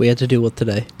vanity that we had to deal with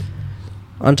today.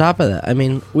 On top of that, I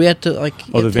mean, we had to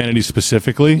The vanity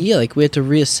specifically? Yeah, we had to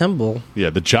reassemble. Yeah,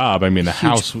 the job. I mean, the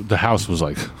house was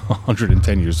like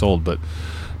 110 years old, but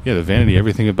yeah, the vanity,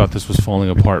 everything about this was falling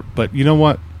apart. But you know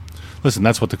what? Listen,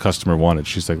 that's what the customer wanted.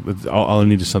 She's like, all I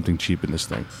need is something cheap in this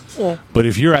thing. Yeah. But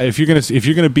if you're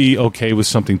gonna be okay with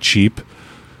something cheap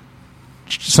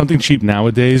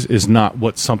nowadays is not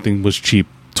what something was cheap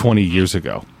 20 years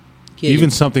ago. Yeah, Even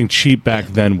something cheap back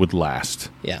then would last.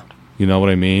 Yeah. You know what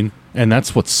I mean? And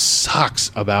that's what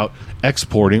sucks about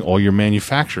exporting all your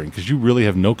manufacturing, because you really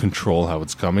have no control how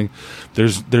it's coming.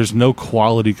 There's no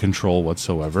quality control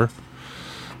whatsoever.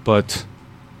 But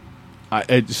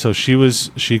so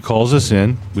she calls us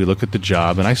in. We look at the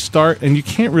job, and you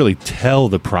can't really tell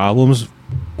the problems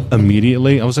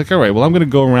immediately. I was like, all right, well, I'm going to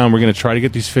go around. We're going to try to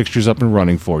get these fixtures up and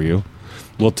running for you.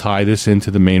 We'll tie this into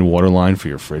the main water line for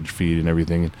your fridge feed and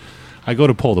everything. I go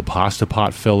to pull the pasta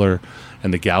pot filler,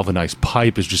 and the galvanized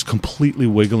pipe is just completely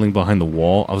wiggling behind the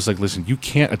wall. I was like, listen, you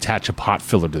can't attach a pot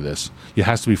filler to this. It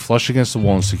has to be flush against the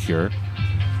wall and secure.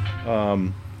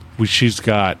 She's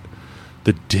got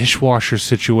the dishwasher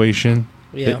situation.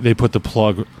 Yeah. They put the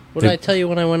plug. What did I tell you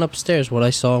when I went upstairs? What I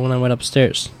saw when I went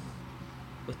upstairs?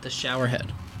 With the shower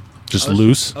head. Just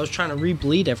loose? I was trying to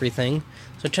re-bleed everything,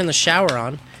 so I turned the shower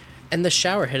on, and the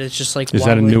shower head is just like... Is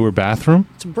that a newer bathroom?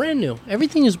 It's brand new.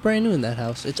 Everything is brand new in that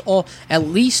house. It's all, at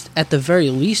the very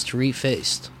least,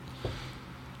 refaced.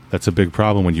 That's a big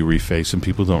problem when you reface, and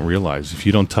people don't realize. If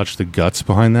you don't touch the guts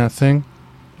behind that thing...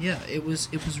 Yeah, it was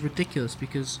ridiculous,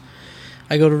 because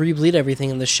I go to re-bleed everything,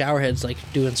 and the shower head's like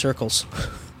doing circles.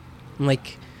 I'm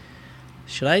like,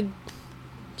 should I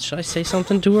say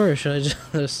something to her, or should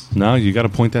I just... No, you got to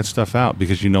point that stuff out,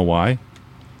 because you know why?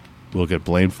 We'll get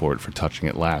blamed for it for touching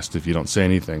it last if you don't say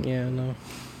anything. Yeah, no.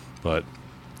 But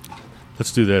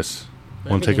let's do this.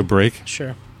 Want to take a break?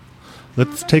 Sure.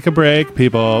 Let's take a break,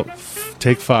 people.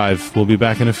 Take 5. We'll be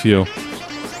back in a few.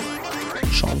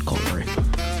 Sean Connery.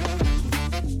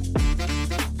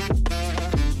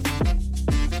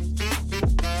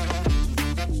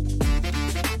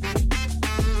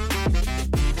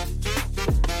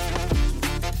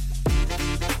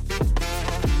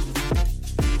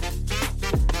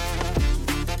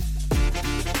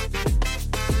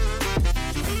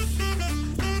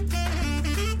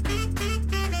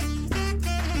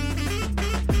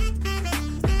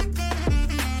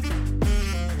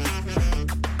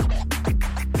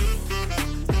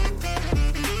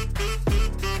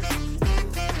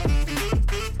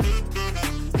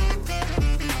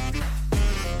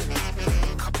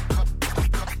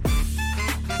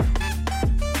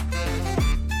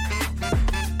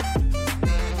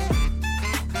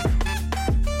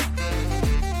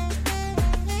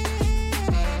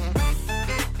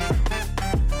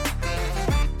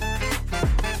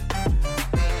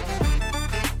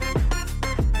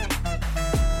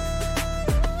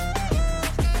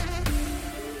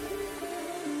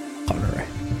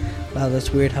 Wow,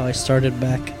 that's weird how I started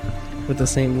back with the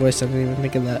same voice. I didn't even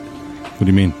think of that. What do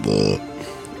you mean?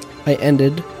 I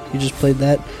ended. You just played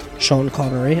that. Sean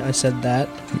Connery. I said that.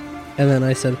 And then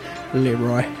I said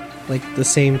Leroy. Like the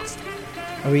same.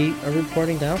 Are we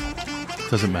recording now?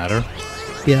 Doesn't matter.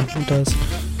 Yeah, it does.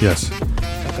 Yes.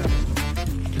 Okay.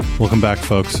 Welcome back,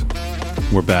 folks.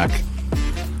 We're back.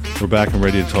 We're back and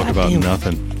ready to talk about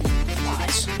nothing.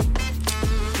 Flies.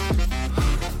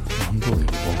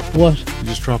 Unbelievable. What? You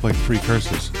just dropped like 3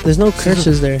 curses. There's no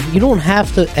curses there. You don't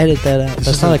have to edit that out.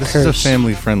 That's not a curse. This is a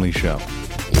family-friendly show.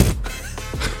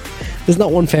 There's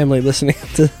not one family listening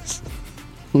to this.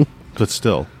 But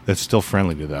still, it's still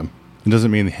friendly to them. It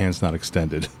doesn't mean the hand's not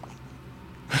extended.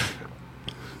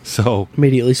 So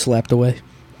Immediately slapped away.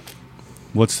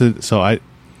 what's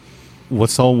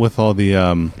all with all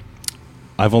the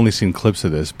I've only seen clips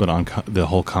of this, but on the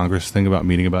whole Congress thing about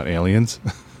meeting about aliens.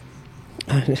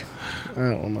 I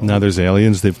don't know. Now there's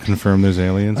aliens. They've confirmed there's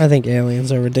aliens. I think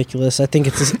aliens are ridiculous. I think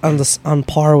it's on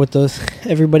par with those.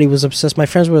 Everybody was obsessed. My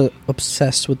friends were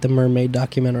obsessed with the mermaid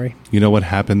documentary. You know what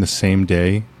happened the same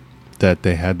day that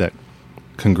they had that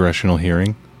congressional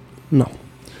hearing? No.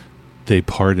 They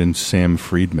pardoned Sam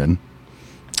Friedman.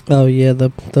 Oh yeah,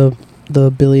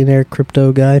 the billionaire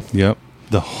crypto guy. Yep.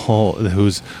 The whole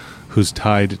who's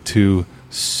tied to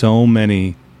so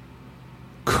many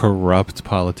corrupt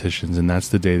politicians, and that's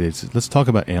the day they said, let's talk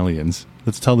about aliens.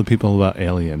 Let's tell the people about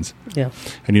aliens. Yeah.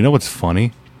 And you know what's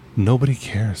funny? Nobody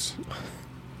cares.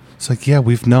 It's like, yeah,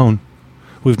 we've known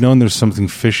there's something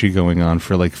fishy going on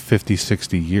for like 50,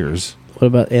 60 years. What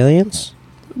about aliens?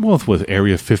 Well, with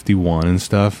Area 51 and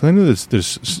stuff. I know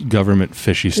there's government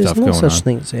fishy stuff going on. There's no such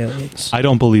thing as aliens. I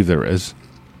don't believe there is.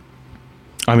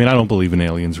 I mean, I don't believe in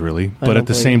aliens, really. But at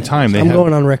the same time, I'm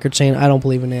going on record saying I don't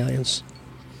believe in aliens.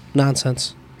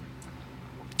 Nonsense.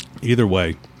 Either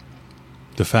way,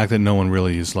 the fact that no one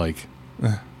really is like...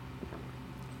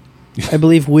 I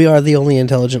believe we are the only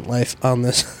intelligent life on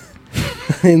this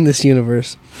in this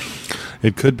universe.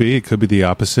 It could be. It could be the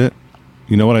opposite.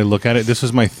 You know what I look at it? This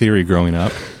was my theory growing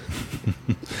up.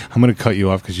 I'm going to cut you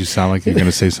off because you sound like you're going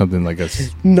to say something like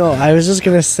this. No, I was just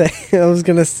going to say,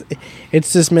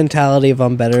 it's this mentality of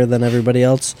I'm better than everybody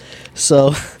else.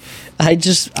 So I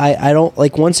don't,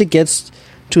 like, once it gets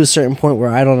to a certain point where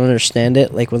I don't understand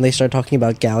it, like when they start talking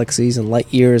about galaxies and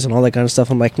light years and all that kind of stuff,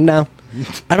 I'm like, no,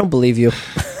 I don't believe you.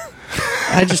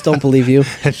 I just don't believe you.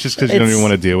 It's just because you don't even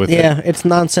want to deal with it. Yeah, it's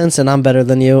nonsense and I'm better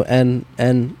than you and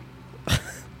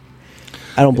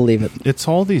I don't believe it. It's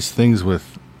all these things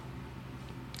with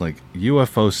like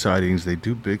UFO sightings. They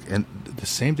do big, and the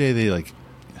same day they like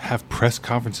have press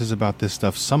conferences about this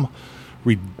stuff, some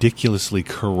ridiculously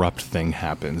corrupt thing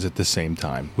happens at the same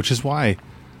time, which is why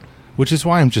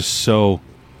I'm just so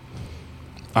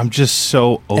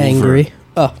over. Angry.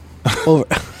 Oh, over.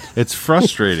 It's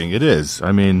frustrating. It is.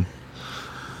 I mean,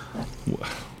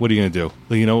 what are you going to do?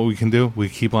 Well, you know what we can do? We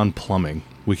keep on plumbing.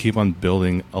 We keep on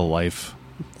building a life.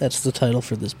 That's the title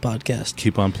for this podcast.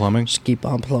 Keep on plumbing? Just keep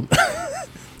on plumbing.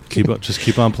 Just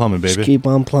keep on plumbing, baby. Just keep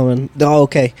on plumbing. Oh,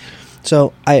 okay.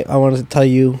 So I wanted to tell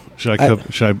you. Should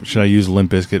I use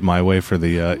Limp Bizkit My Way for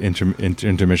the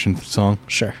intermission song?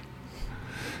 Sure.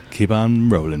 Keep on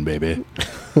rolling, baby.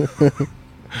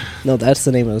 No, that's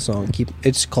the name of the song.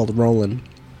 It's called Rollin'.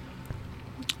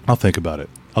 I'll think about it.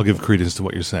 I'll give credence to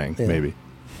what you're saying, maybe.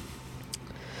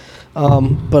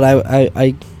 But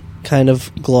I kind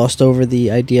of glossed over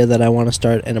the idea that I want to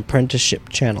start an apprenticeship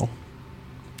channel.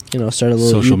 You know, start a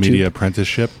little social YouTube. Media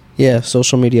apprenticeship. Yeah,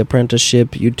 social media apprenticeship,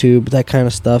 YouTube, that kind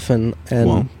of stuff, and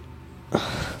won't.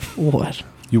 What?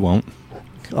 You won't.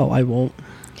 Oh, I won't.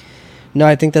 No,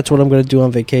 I think that's what I'm going to do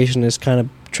on vacation is kind of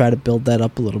try to build that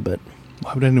up a little bit.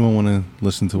 Why would anyone want to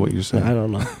listen to what you're saying? I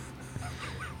don't know.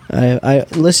 I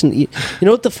listen. You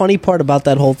know what the funny part about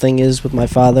that whole thing is with my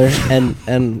father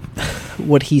and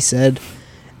what he said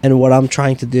and what I'm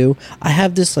trying to do. I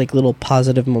have this like little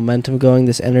positive momentum going,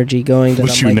 this energy going that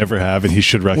which I'm you like, never have, and he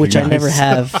should recognize. Which I never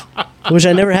have. Which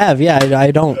I never have. Yeah,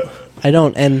 I don't.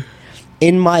 And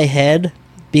in my head,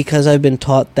 because I've been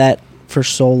taught that for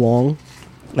so long,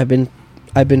 I've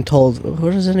been told,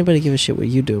 "What does anybody give a shit what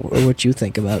you do or what you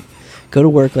think about? Go to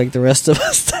work like the rest of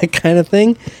us," that kind of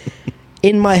thing.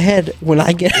 In my head, when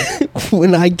I get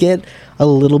a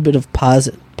little bit of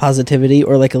positivity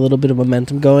or like a little bit of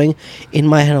momentum going, in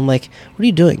my head I'm like, "What are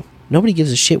you doing? Nobody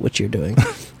gives a shit what you're doing."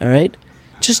 All right,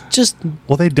 just.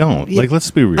 Well, they don't. Yeah, like,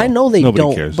 let's be real. I know they Nobody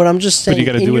don't, cares. but I'm just saying. But you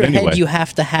got to in do your it anyway. head, you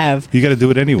have to have. You got to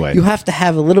do it anyway. You have to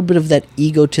have a little bit of that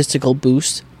egotistical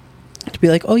boost to be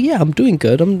like, "Oh yeah, I'm doing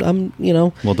good. I'm you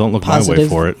know." Well, don't look positive. my way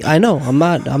for it. I know. I'm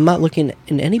not looking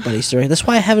in anybody's story. That's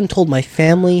why I haven't told my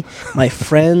family, my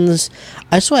friends.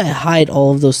 That's why I hide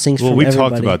all of those things. Well, from we everybody.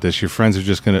 talked about this. Your friends are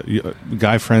just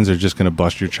guy friends are just gonna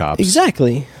bust your chops.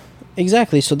 Exactly.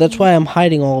 So that's why I'm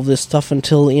hiding all of this stuff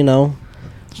until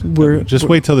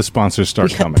wait till the sponsors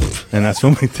start coming, and that's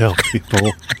when we tell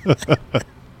people.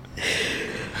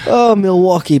 Oh,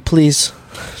 Milwaukee, please.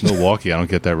 Milwaukee, I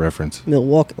don't get that reference.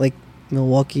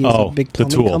 Milwaukee is a big plumbing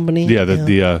the tool company. Yeah,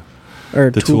 the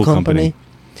tool company.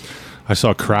 I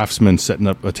saw Craftsman setting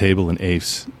up a table in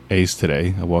Ace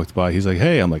today. I walked by. He's like,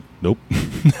 "Hey," I'm like, "Nope."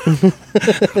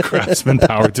 Craftsman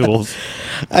Power Tools.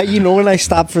 You know when I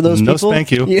stop for those people? No,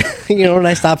 thank you. You know when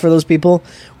I stop for those people?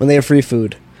 When they have free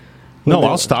food.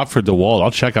 I'll stop for DeWalt. I'll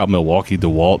check out Milwaukee,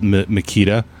 DeWalt,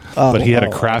 Makita. But he had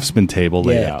a Craftsman table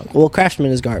laid out. Well,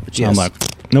 Craftsman is garbage, yes. I'm like,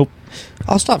 Nope.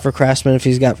 I'll stop for Craftsman if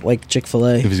he's got like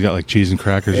Chick-fil-A. If he's got like cheese and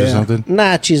crackers or something.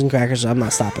 Nah, cheese and crackers. I'm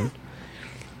not stopping.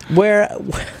 Where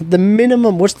the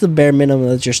minimum? What's the bare minimum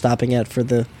that you're stopping at for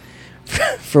the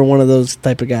for one of those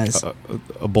type of guys?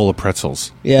 A bowl of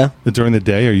pretzels. Yeah. During the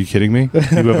day? Are you kidding me? You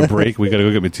have a break. We got to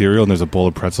go get material, and there's a bowl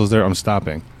of pretzels there. I'm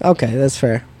stopping. Okay, that's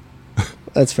fair.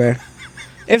 That's fair.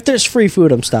 If there's free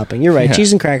food, I'm stopping. You're right. Yeah.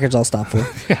 Cheese and crackers, I'll stop for.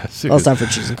 Yeah, I'll stop for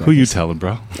cheese and crackers. Who you telling,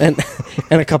 bro? And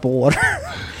a cup of water.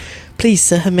 Please,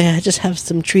 sir, may I just have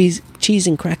some cheese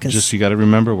and crackers? Just you got to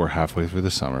remember, we're halfway through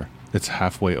the summer. It's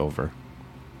halfway over.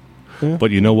 Yeah.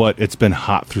 But you know what? It's been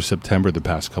hot through September the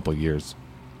past couple of years.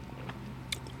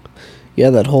 Yeah,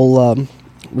 that whole what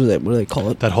do they call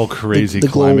it? That whole crazy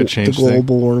climate change the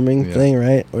global warming Yeah. thing,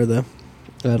 right? Or the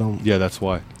I don't Yeah, that's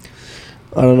why.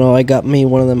 I don't know. I got me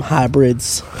one of them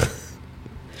hybrids.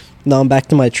 Now I'm back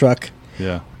to my truck.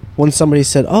 Yeah. When somebody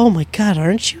said, "Oh my God,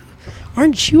 aren't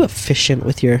you efficient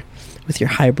with your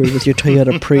hybrid, with your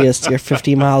Toyota Prius, your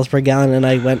 50 miles per gallon?" And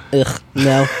I went, "Ugh,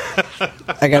 no,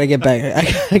 I gotta get back.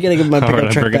 I gotta get my All right, pickup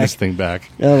I'm truck bringing back." this thing back.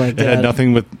 Oh my It God, had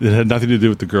nothing to do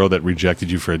with the girl that rejected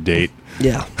you for a date.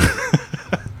 Yeah.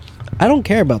 I don't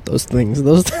care about those things.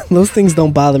 Those things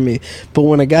don't bother me. But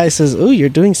when a guy says, "Oh, you're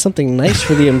doing something nice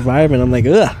for the environment," I'm like,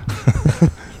 ugh.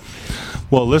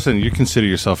 Well, listen, you consider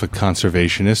yourself a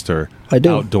conservationist or I do.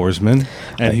 outdoorsman.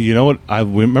 And you know what? I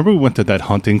remember we went to that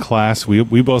hunting class. We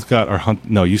both got our hunt.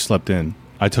 No, you slept in.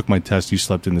 I took my test. You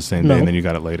slept in the same No. day, and then you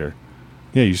got it later.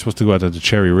 Yeah, you're supposed to go out to the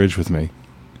Cherry Ridge with me. And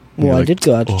Well, you're I like, did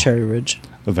go out to "Oh." Cherry Ridge.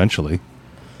 Eventually.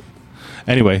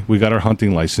 Anyway, we got our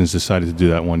hunting license, decided to do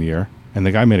that one year. And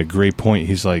the guy made a great point.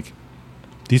 He's like,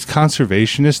 these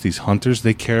conservationists, these hunters,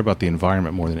 they care about the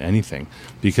environment more than anything.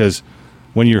 Because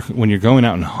when you're going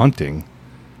out and hunting,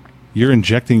 you're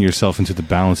injecting yourself into the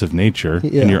balance of nature,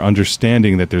 Yeah. and you're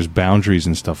understanding that there's boundaries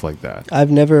and stuff like that.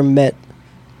 I've never met,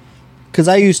 because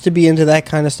I used to be into that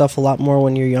kind of stuff a lot more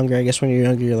when you're younger. I guess when you're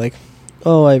younger, you're like,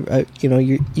 oh, I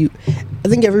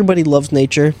think everybody loves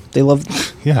nature.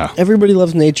 Yeah. Everybody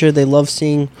loves nature. They love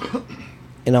seeing,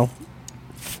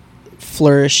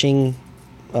 flourishing,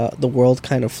 the world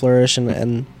kind of flourish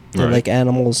and Right. like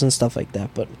animals and stuff like that.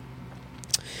 But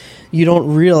you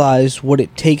don't realize what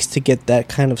it takes to get that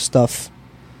kind of stuff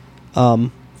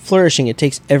flourishing. It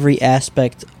takes every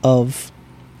aspect of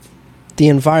the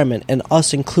environment and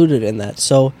us included in that.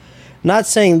 So, not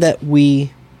saying that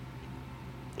we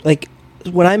like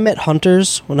when I met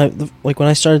hunters, when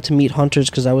I started to meet hunters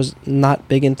because I was not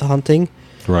big into hunting.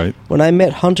 Right. When I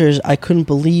met hunters, I couldn't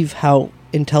believe how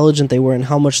intelligent they were and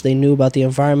how much they knew about the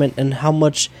environment and how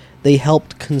much they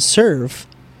helped conserve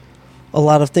a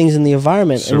lot of things in the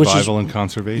environment. Survival and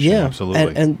conservation. Yeah,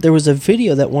 Absolutely. and there was a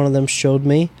video that one of them showed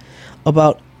me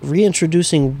about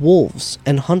reintroducing wolves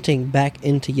and hunting back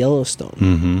into Yellowstone.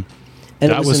 Mm-hmm.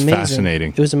 And That it was amazing.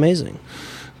 fascinating. It was amazing.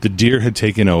 The deer had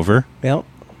taken over. Yeah.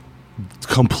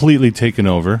 Completely taken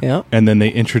over. Yeah. And then they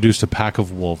introduced a pack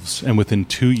of wolves. And within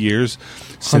 2 years,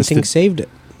 Hunting saved it.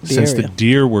 since the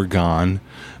deer were gone,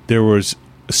 there was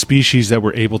species that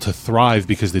were able to thrive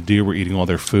because the deer were eating all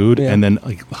their food. Yeah. And then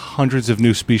like hundreds of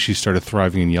new species started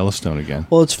thriving in Yellowstone again.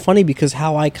 Well, it's funny because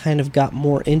how I kind of got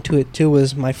more into it too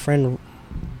was my friend.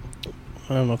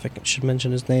 I don't know if I should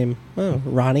mention his name. Oh,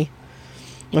 Ronnie.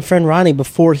 My friend Ronnie,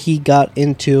 before he got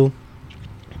into,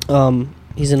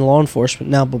 he's in law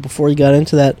enforcement now, but before he got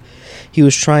into that, he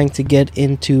was trying to get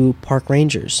into the park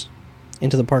rangers.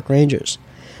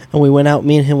 And we went out,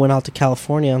 me and him went out to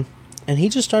California, and he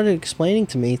just started explaining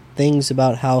to me things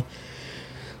about how,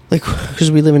 like, because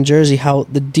we live in Jersey, how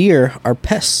the deer are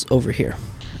pests over here.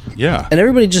 Yeah. And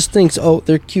everybody just thinks, oh,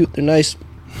 they're cute, they're nice.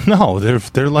 No,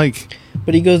 they're like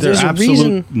But he goes, they're there's a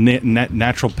reason. absolute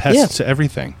natural pests Yeah. to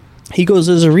everything. He goes,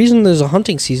 there's a reason there's a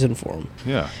hunting season for them.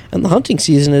 Yeah. And the hunting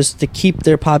season is to keep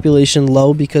their population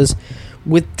low because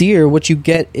with deer, what you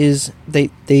get is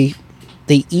they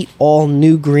eat all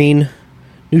new green,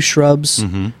 new shrubs,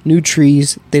 Mhm. new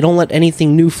trees. They don't let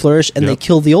anything new flourish, and they Yep.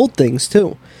 kill the old things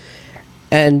too.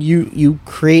 And you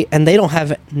create, and they don't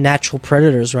have natural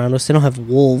predators around us. They don't have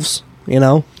wolves,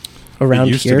 around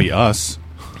It used here. to be us.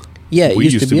 Yeah, it We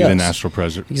used to be the us. natural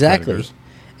Exactly. predators.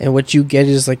 And what you get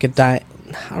is like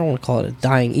I don't want to call it a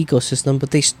dying ecosystem,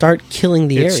 but they start killing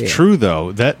the It's area. true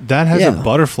though. That has Yeah. a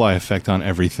butterfly effect on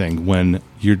everything. When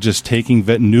you're just taking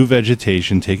new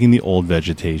vegetation, taking the old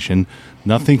vegetation,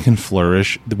 nothing can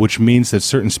flourish, which means that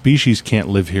certain species can't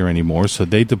live here anymore, so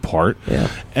they depart. Yeah.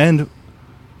 And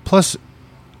plus,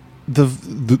 the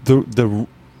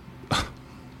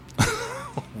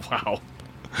wow,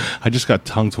 I just got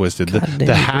tongue twisted. Goddamn The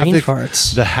brain havoc,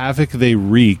 farts. the havoc they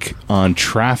wreak on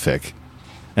traffic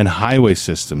and highway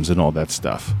systems and all that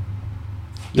stuff.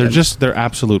 They're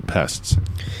absolute pests.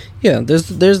 Yeah,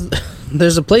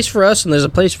 there's a place for us and there's a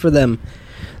place for them.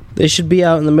 They should be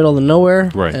out in the middle of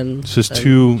nowhere. Right. And This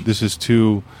is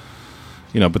too.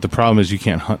 But the problem is you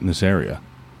can't hunt in this area,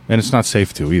 and it's not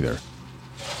safe to either.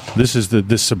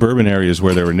 This suburban area is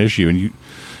where they're an issue, and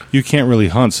you can't really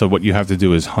hunt. So what you have to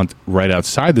do is hunt right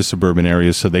outside the suburban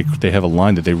areas, so they have a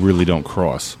line that they really don't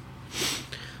cross.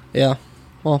 Yeah.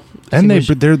 Well, And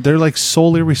they're like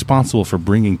solely responsible for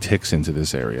bringing ticks into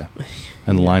this area,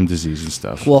 and Lyme disease and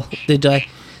stuff. well, they die.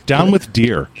 Down with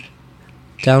deer.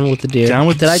 Down with the deer. Down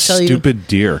with Did I tell stupid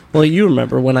deer. Well, you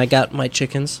remember when I got my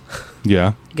chickens.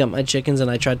 Yeah. Got my chickens,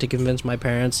 and I tried to convince my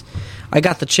parents. I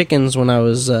got the chickens when I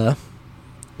was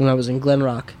in Glen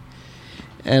Rock,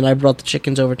 and I brought the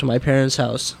chickens over to my parents'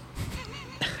 house,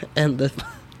 and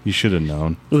You should have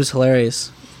known. it was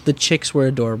hilarious. The chicks were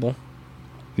adorable.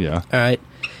 Yeah. All right,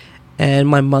 and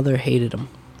my mother hated them.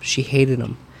 She hated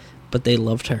them, but they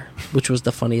loved her, which was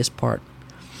the funniest part.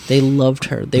 They loved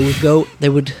her. They would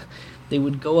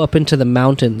go up into the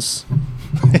mountains.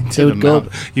 They would go.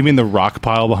 You mean the rock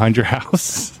pile behind your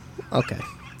house? Okay.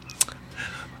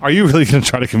 Are you really going to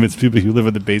try to convince people you live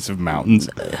at the base of mountains?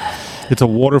 It's a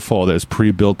waterfall that's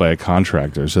pre-built by a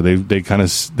contractor, so they kind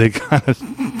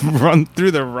of run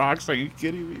through the rocks. Are you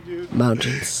kidding me, dude?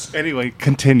 Mountains. Anyway,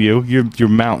 continue. Your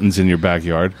mountains in your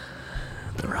backyard.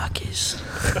 The Rockies.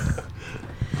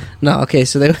 No, okay.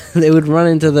 So they would run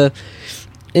into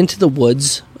the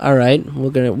woods. All right,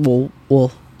 we'll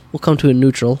come to a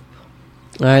neutral.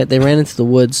 All right, they ran into the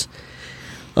woods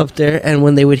up there, and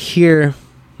when they would hear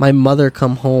my mother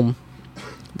come home,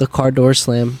 the car door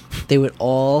slam, they would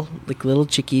all, like little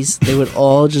chickies, they would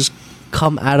all just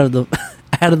come out of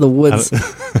the woods,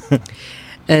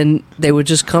 and they would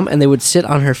just come and they would sit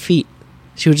on her feet.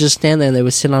 She would just stand there and they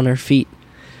would sit on her feet,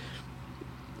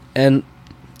 and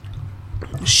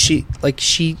she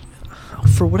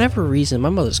for whatever reason, my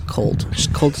mother's cold. She's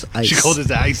cold as ice. She's cold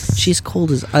as ice. She's cold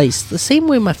as ice. The same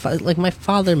way my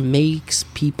father makes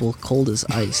people cold as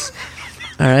ice.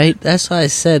 All right, that's why I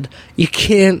said you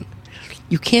can't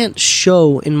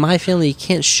show, in my family, you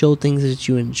can't show things that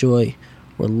you enjoy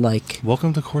or like.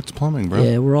 Welcome to Quartz Plumbing, bro.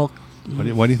 Yeah, we're all.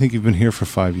 Why do you think you've been here for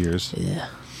 5 years? Yeah.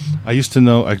 I used to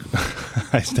know. I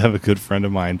used to have a good friend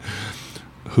of mine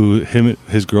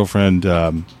his girlfriend,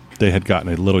 they had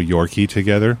gotten a little Yorkie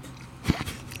together.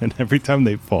 And every time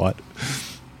they fought,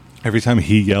 every time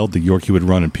he yelled, the Yorkie would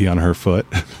run and pee on her foot.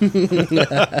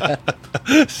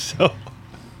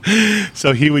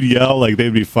 So he would yell, like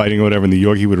they'd be fighting or whatever, and the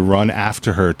Yorkie would run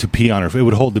after her to pee on her. It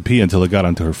would hold the pee until it got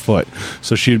onto her foot.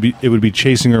 So it would be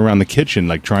chasing her around the kitchen,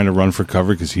 like trying to run for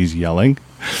cover because he's yelling.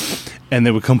 And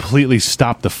they would completely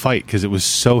stop the fight because it was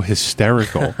so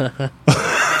hysterical.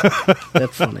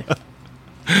 That's funny.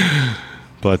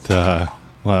 But, that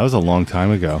was a long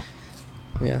time ago.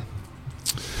 Yeah.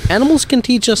 Animals can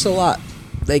teach us a lot.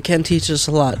 They can teach us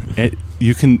a lot. I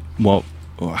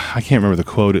can't remember the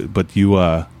quote, but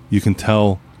you can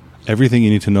tell everything you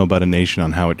need to know about a nation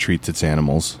on how it treats its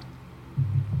animals.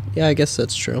 Yeah, I guess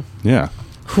that's true. Yeah.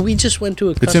 We just went to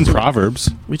a customer. It's in Proverbs.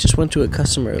 We just went to a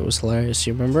customer. It was hilarious.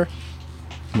 You remember?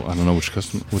 Well, I don't know which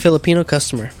customer. Filipino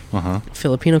customer. Uh-huh.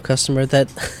 Filipino customer that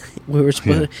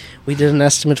we did an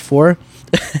estimate for.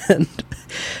 And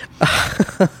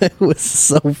it was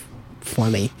so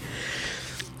funny.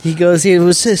 He goes, it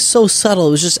was just so subtle.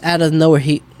 It was just out of nowhere.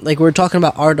 We were talking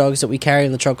about our dogs that we carry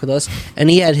in the truck with us, and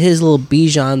he had his little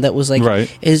Bichon that was like,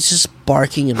 right. It's just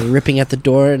barking and ripping at the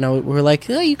door. And we were like,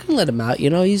 oh, you can let him out. You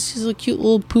know, he's a cute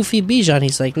little poofy Bichon.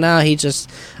 He's like, nah, I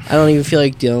don't even feel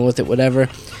like dealing with it, whatever.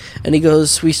 And he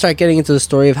goes, we start getting into the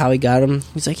story of how he got him.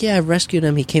 He's like, yeah, I rescued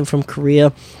him. He came from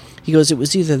Korea. He goes, it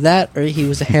was either that or he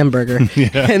was a hamburger.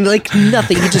 Yeah. And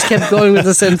nothing. He just kept going with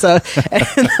the sense of,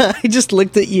 and I just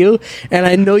looked at you, and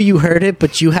I know you heard it,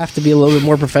 but you have to be a little bit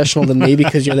more professional than me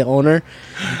because you're the owner.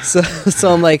 So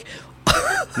I'm like,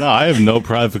 no, I have no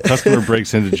problem. If a customer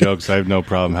breaks into jokes, I have no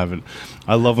problem having.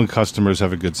 I love when customers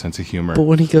have a good sense of humor. But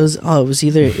when he goes, oh, it was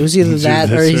either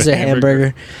that or he's a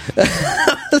hamburger.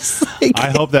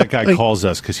 I hope that guy calls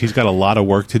us because he's got a lot of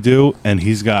work to do, and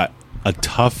he's got a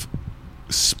tough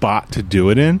spot to do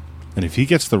it in. And if he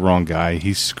gets the wrong guy,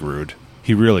 he's screwed.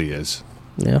 He really is.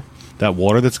 Yeah. That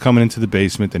water that's coming into the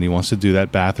basement, and he wants to do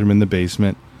that bathroom in the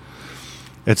basement.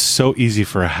 It's so easy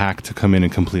for a hack to come in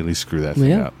and completely screw that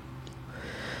thing up.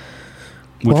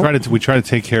 We try to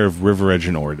take care of River Edge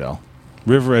and Oradell.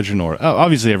 River Edge and Oradell. Oh,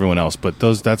 obviously everyone else, but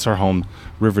that's our home.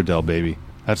 Riverdale, baby.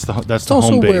 That's the home base. It's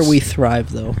also where we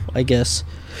thrive, though, I guess,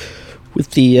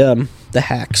 with the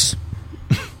hacks.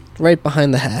 Right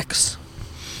behind the hacks.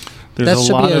 That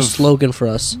should be a slogan for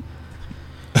us.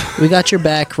 We got your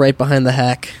back right behind the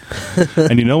hack.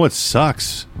 And you know what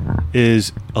sucks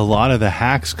is a lot of the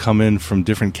hacks come in from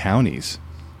different counties.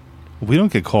 We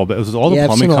don't get called back. It was all the I've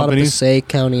plumbing seen a lot companies. of Passaic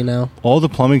County now. All the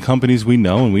plumbing companies we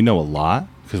know, and we know a lot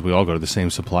because we all go to the same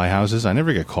supply houses. I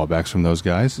never get callbacks from those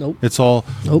guys. Nope. It's all,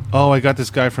 Nope. oh, I got this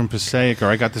guy from Passaic, or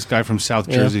I got this guy from South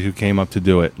Yeah. Jersey who came up to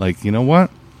do it. Like, you know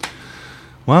what?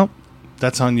 Well,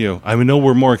 that's on you. I know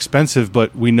we're more expensive,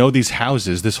 but we know these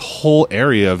houses, this whole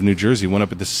area of New Jersey went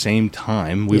up at the same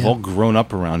time. We've Yeah. all grown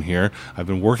up around here. I've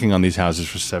been working on these houses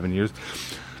for 7 years.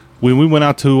 When we went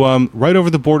out to right over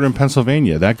the border in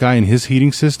Pennsylvania, that guy and his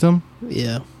heating system,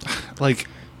 Yeah. like,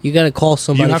 You got to call you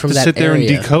somebody have from to that sit there area.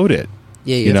 and decode it.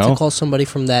 Yeah, you you have know? to call somebody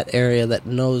from that area that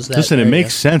knows that. Listen, it area.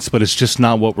 makes sense, but it's just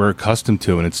not what we're accustomed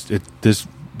to, and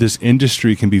this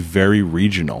industry can be very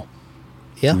regional,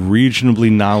 Yeah.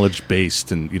 regionally knowledge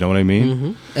based, and you know what I mean.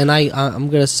 Hmm. And I'm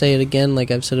gonna say it again, like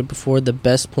I've said it before. The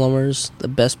best plumbers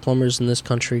in this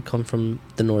country come from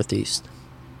the Northeast.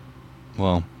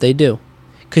 Well, They do,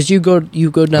 because you go down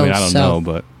I mean, I don't south. know,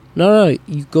 but No,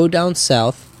 you go down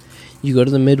south, you go to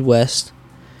the Midwest,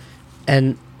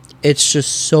 and it's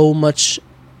just so much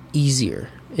easier.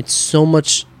 It's so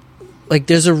much, like,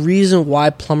 there's a reason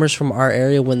why plumbers from our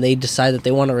area, when they decide that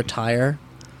they want to retire,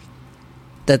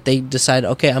 that they decide,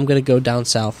 okay, I'm going to go down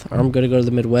south, or I'm going to go to the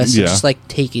Midwest, and Yeah. just, like,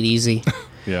 take it easy.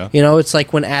 yeah. You know, it's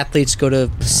like when athletes go to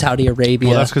Saudi Arabia.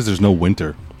 Well, that's because there's no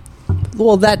winter.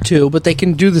 Well, that too, but they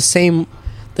can do the same.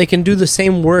 They can do the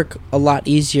same work a lot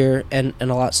easier and a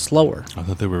lot slower. I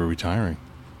thought they were retiring.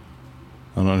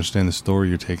 I don't understand the story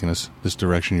you're taking us, this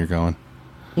direction you're going.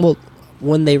 Well,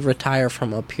 when they retire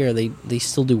from up here, they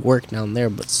still do work down there,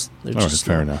 but they're All right, just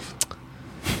fair enough.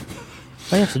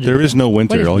 Why have to do There that? is no Why do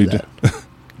winter. you All do you do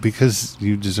because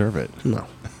you deserve it. No.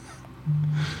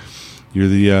 You're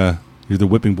the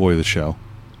whipping boy of the show.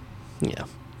 Yeah.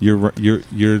 You're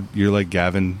like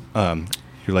Gavin.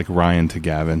 You're like Ryan to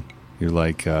Gavin. You're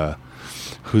like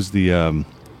who's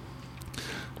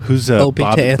Opie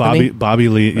to Anthony? Bobby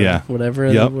Lee? Yeah,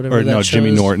 Whatever. Yep. Whatever Or that no, show Jimmy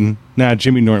is. Norton. Nah,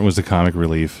 Jimmy Norton was the comic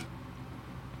relief.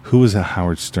 Who was a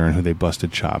Howard Stern who they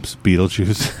busted chops?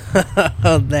 Beetlejuice.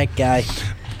 Oh, that guy.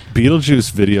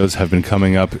 Beetlejuice videos have been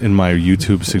coming up in my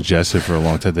YouTube suggested for a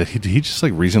long time. Did he just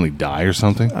like recently die or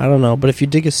something? I don't know, but if you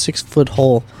dig a 6-foot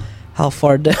hole, how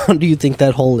far down do you think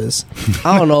that hole is?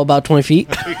 I don't know, about 20 feet.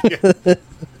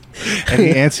 And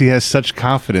Nancy has such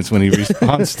confidence when he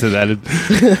responds to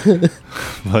that.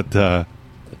 But I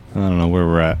don't know where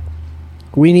we're at.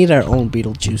 We need our own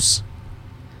Beetlejuice.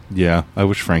 Yeah, I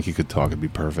wish Frankie could talk. It'd be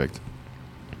perfect.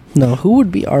 No, who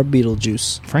would be our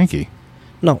Beetlejuice? Frankie.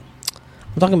 No.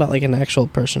 I'm talking about like an actual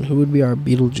person. Who would be our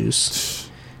Beetlejuice?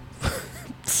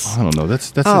 I don't know.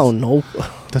 That's I don't know.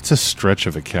 That's a stretch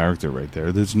of a character right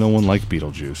there. There's no one like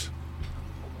Beetlejuice.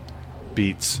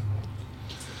 Beats.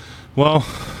 Well,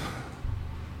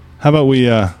 how about we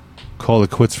call it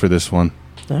quits for this one?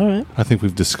 All right. I think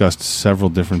we've discussed several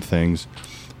different things.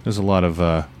 There's a lot of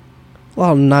A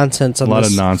lot of nonsense on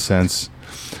this. nonsense.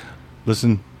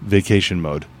 Listen, vacation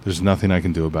mode. There's nothing I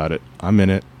can do about it. I'm in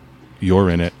it. You're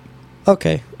in it.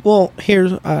 Okay. Well,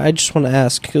 here, I just want to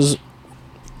ask, because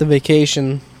the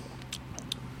vacation,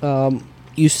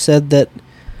 you said that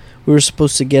we were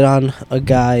supposed to get on a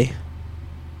guy,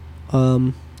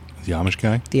 The Amish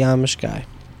guy? the Amish guy.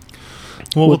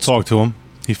 Well, What's- we'll talk to him.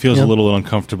 He feels Yeah. a little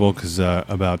uncomfortable because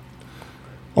about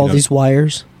All know- these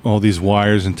wires. all these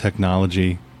wires and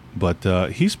technology.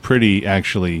 But he's pretty,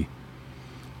 actually,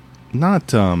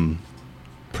 not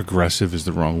progressive is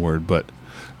the wrong word, but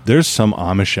there's some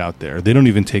Amish out there. They don't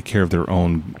even take care of their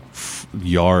own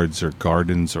yards or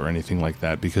gardens or anything like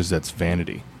that because that's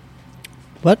vanity.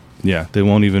 What? Yeah, they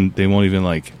won't even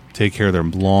like take care of their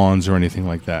lawns or anything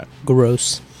like that.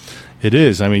 Gross. It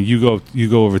is. I mean, you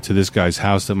go over to this guy's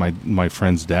house that my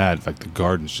friend's dad. Like the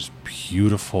garden's just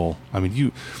beautiful. I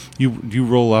mean, you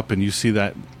roll up and you see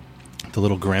that the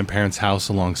little grandparents' house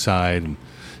alongside, and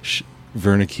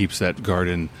Verna keeps that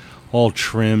garden all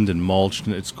trimmed and mulched,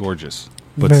 and it's gorgeous.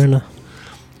 But Verna.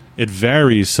 it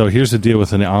varies. So here's the deal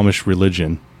with an Amish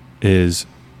religion: is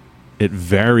it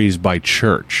varies by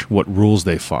church what rules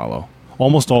they follow.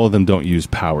 Almost all of them don't use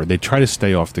power. They try to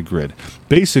stay off the grid.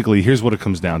 Basically, here's what it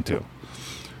comes down to.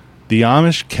 The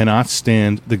Amish cannot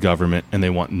stand the government, and they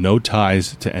want no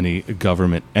ties to any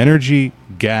government energy,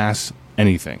 gas,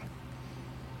 anything.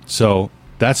 So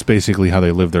that's basically how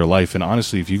they live their life. And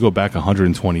honestly, if you go back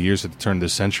 120 years at the turn of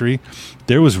this century,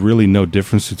 there was really no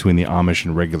difference between the Amish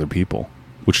and regular people,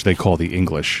 which they call the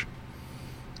English.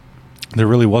 There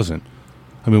really wasn't.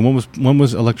 I mean, when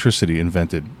was electricity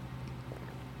invented?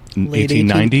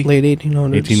 1890? Late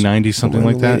 1800s. 1890, something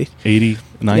like that? 80,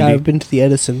 90? Yeah, I've been to the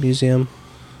Edison Museum.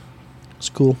 It's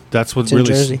cool. That's what It's in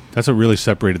Jersey. That's what really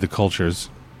separated the cultures,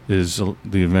 is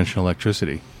the invention of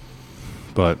electricity.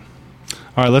 But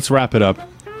all right, let's wrap it up.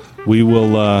 We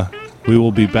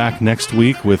will be back next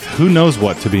week with who knows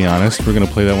what, to be honest. We're going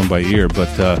to play that one by ear.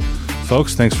 But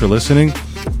folks, thanks for listening.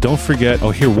 Don't forget,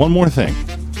 here, one more thing.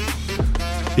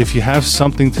 If you have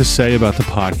something to say about the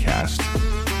podcast,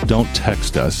 don't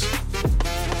text us.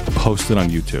 Post it on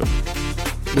YouTube.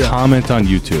 Yeah. Comment on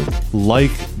YouTube.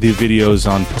 Like the videos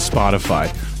on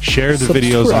Spotify. Share the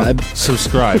videos on...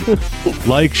 Subscribe.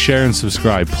 Like, share, and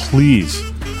subscribe. Please.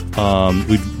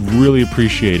 We'd really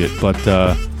appreciate it. But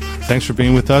thanks for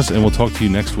being with us, and we'll talk to you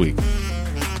next week.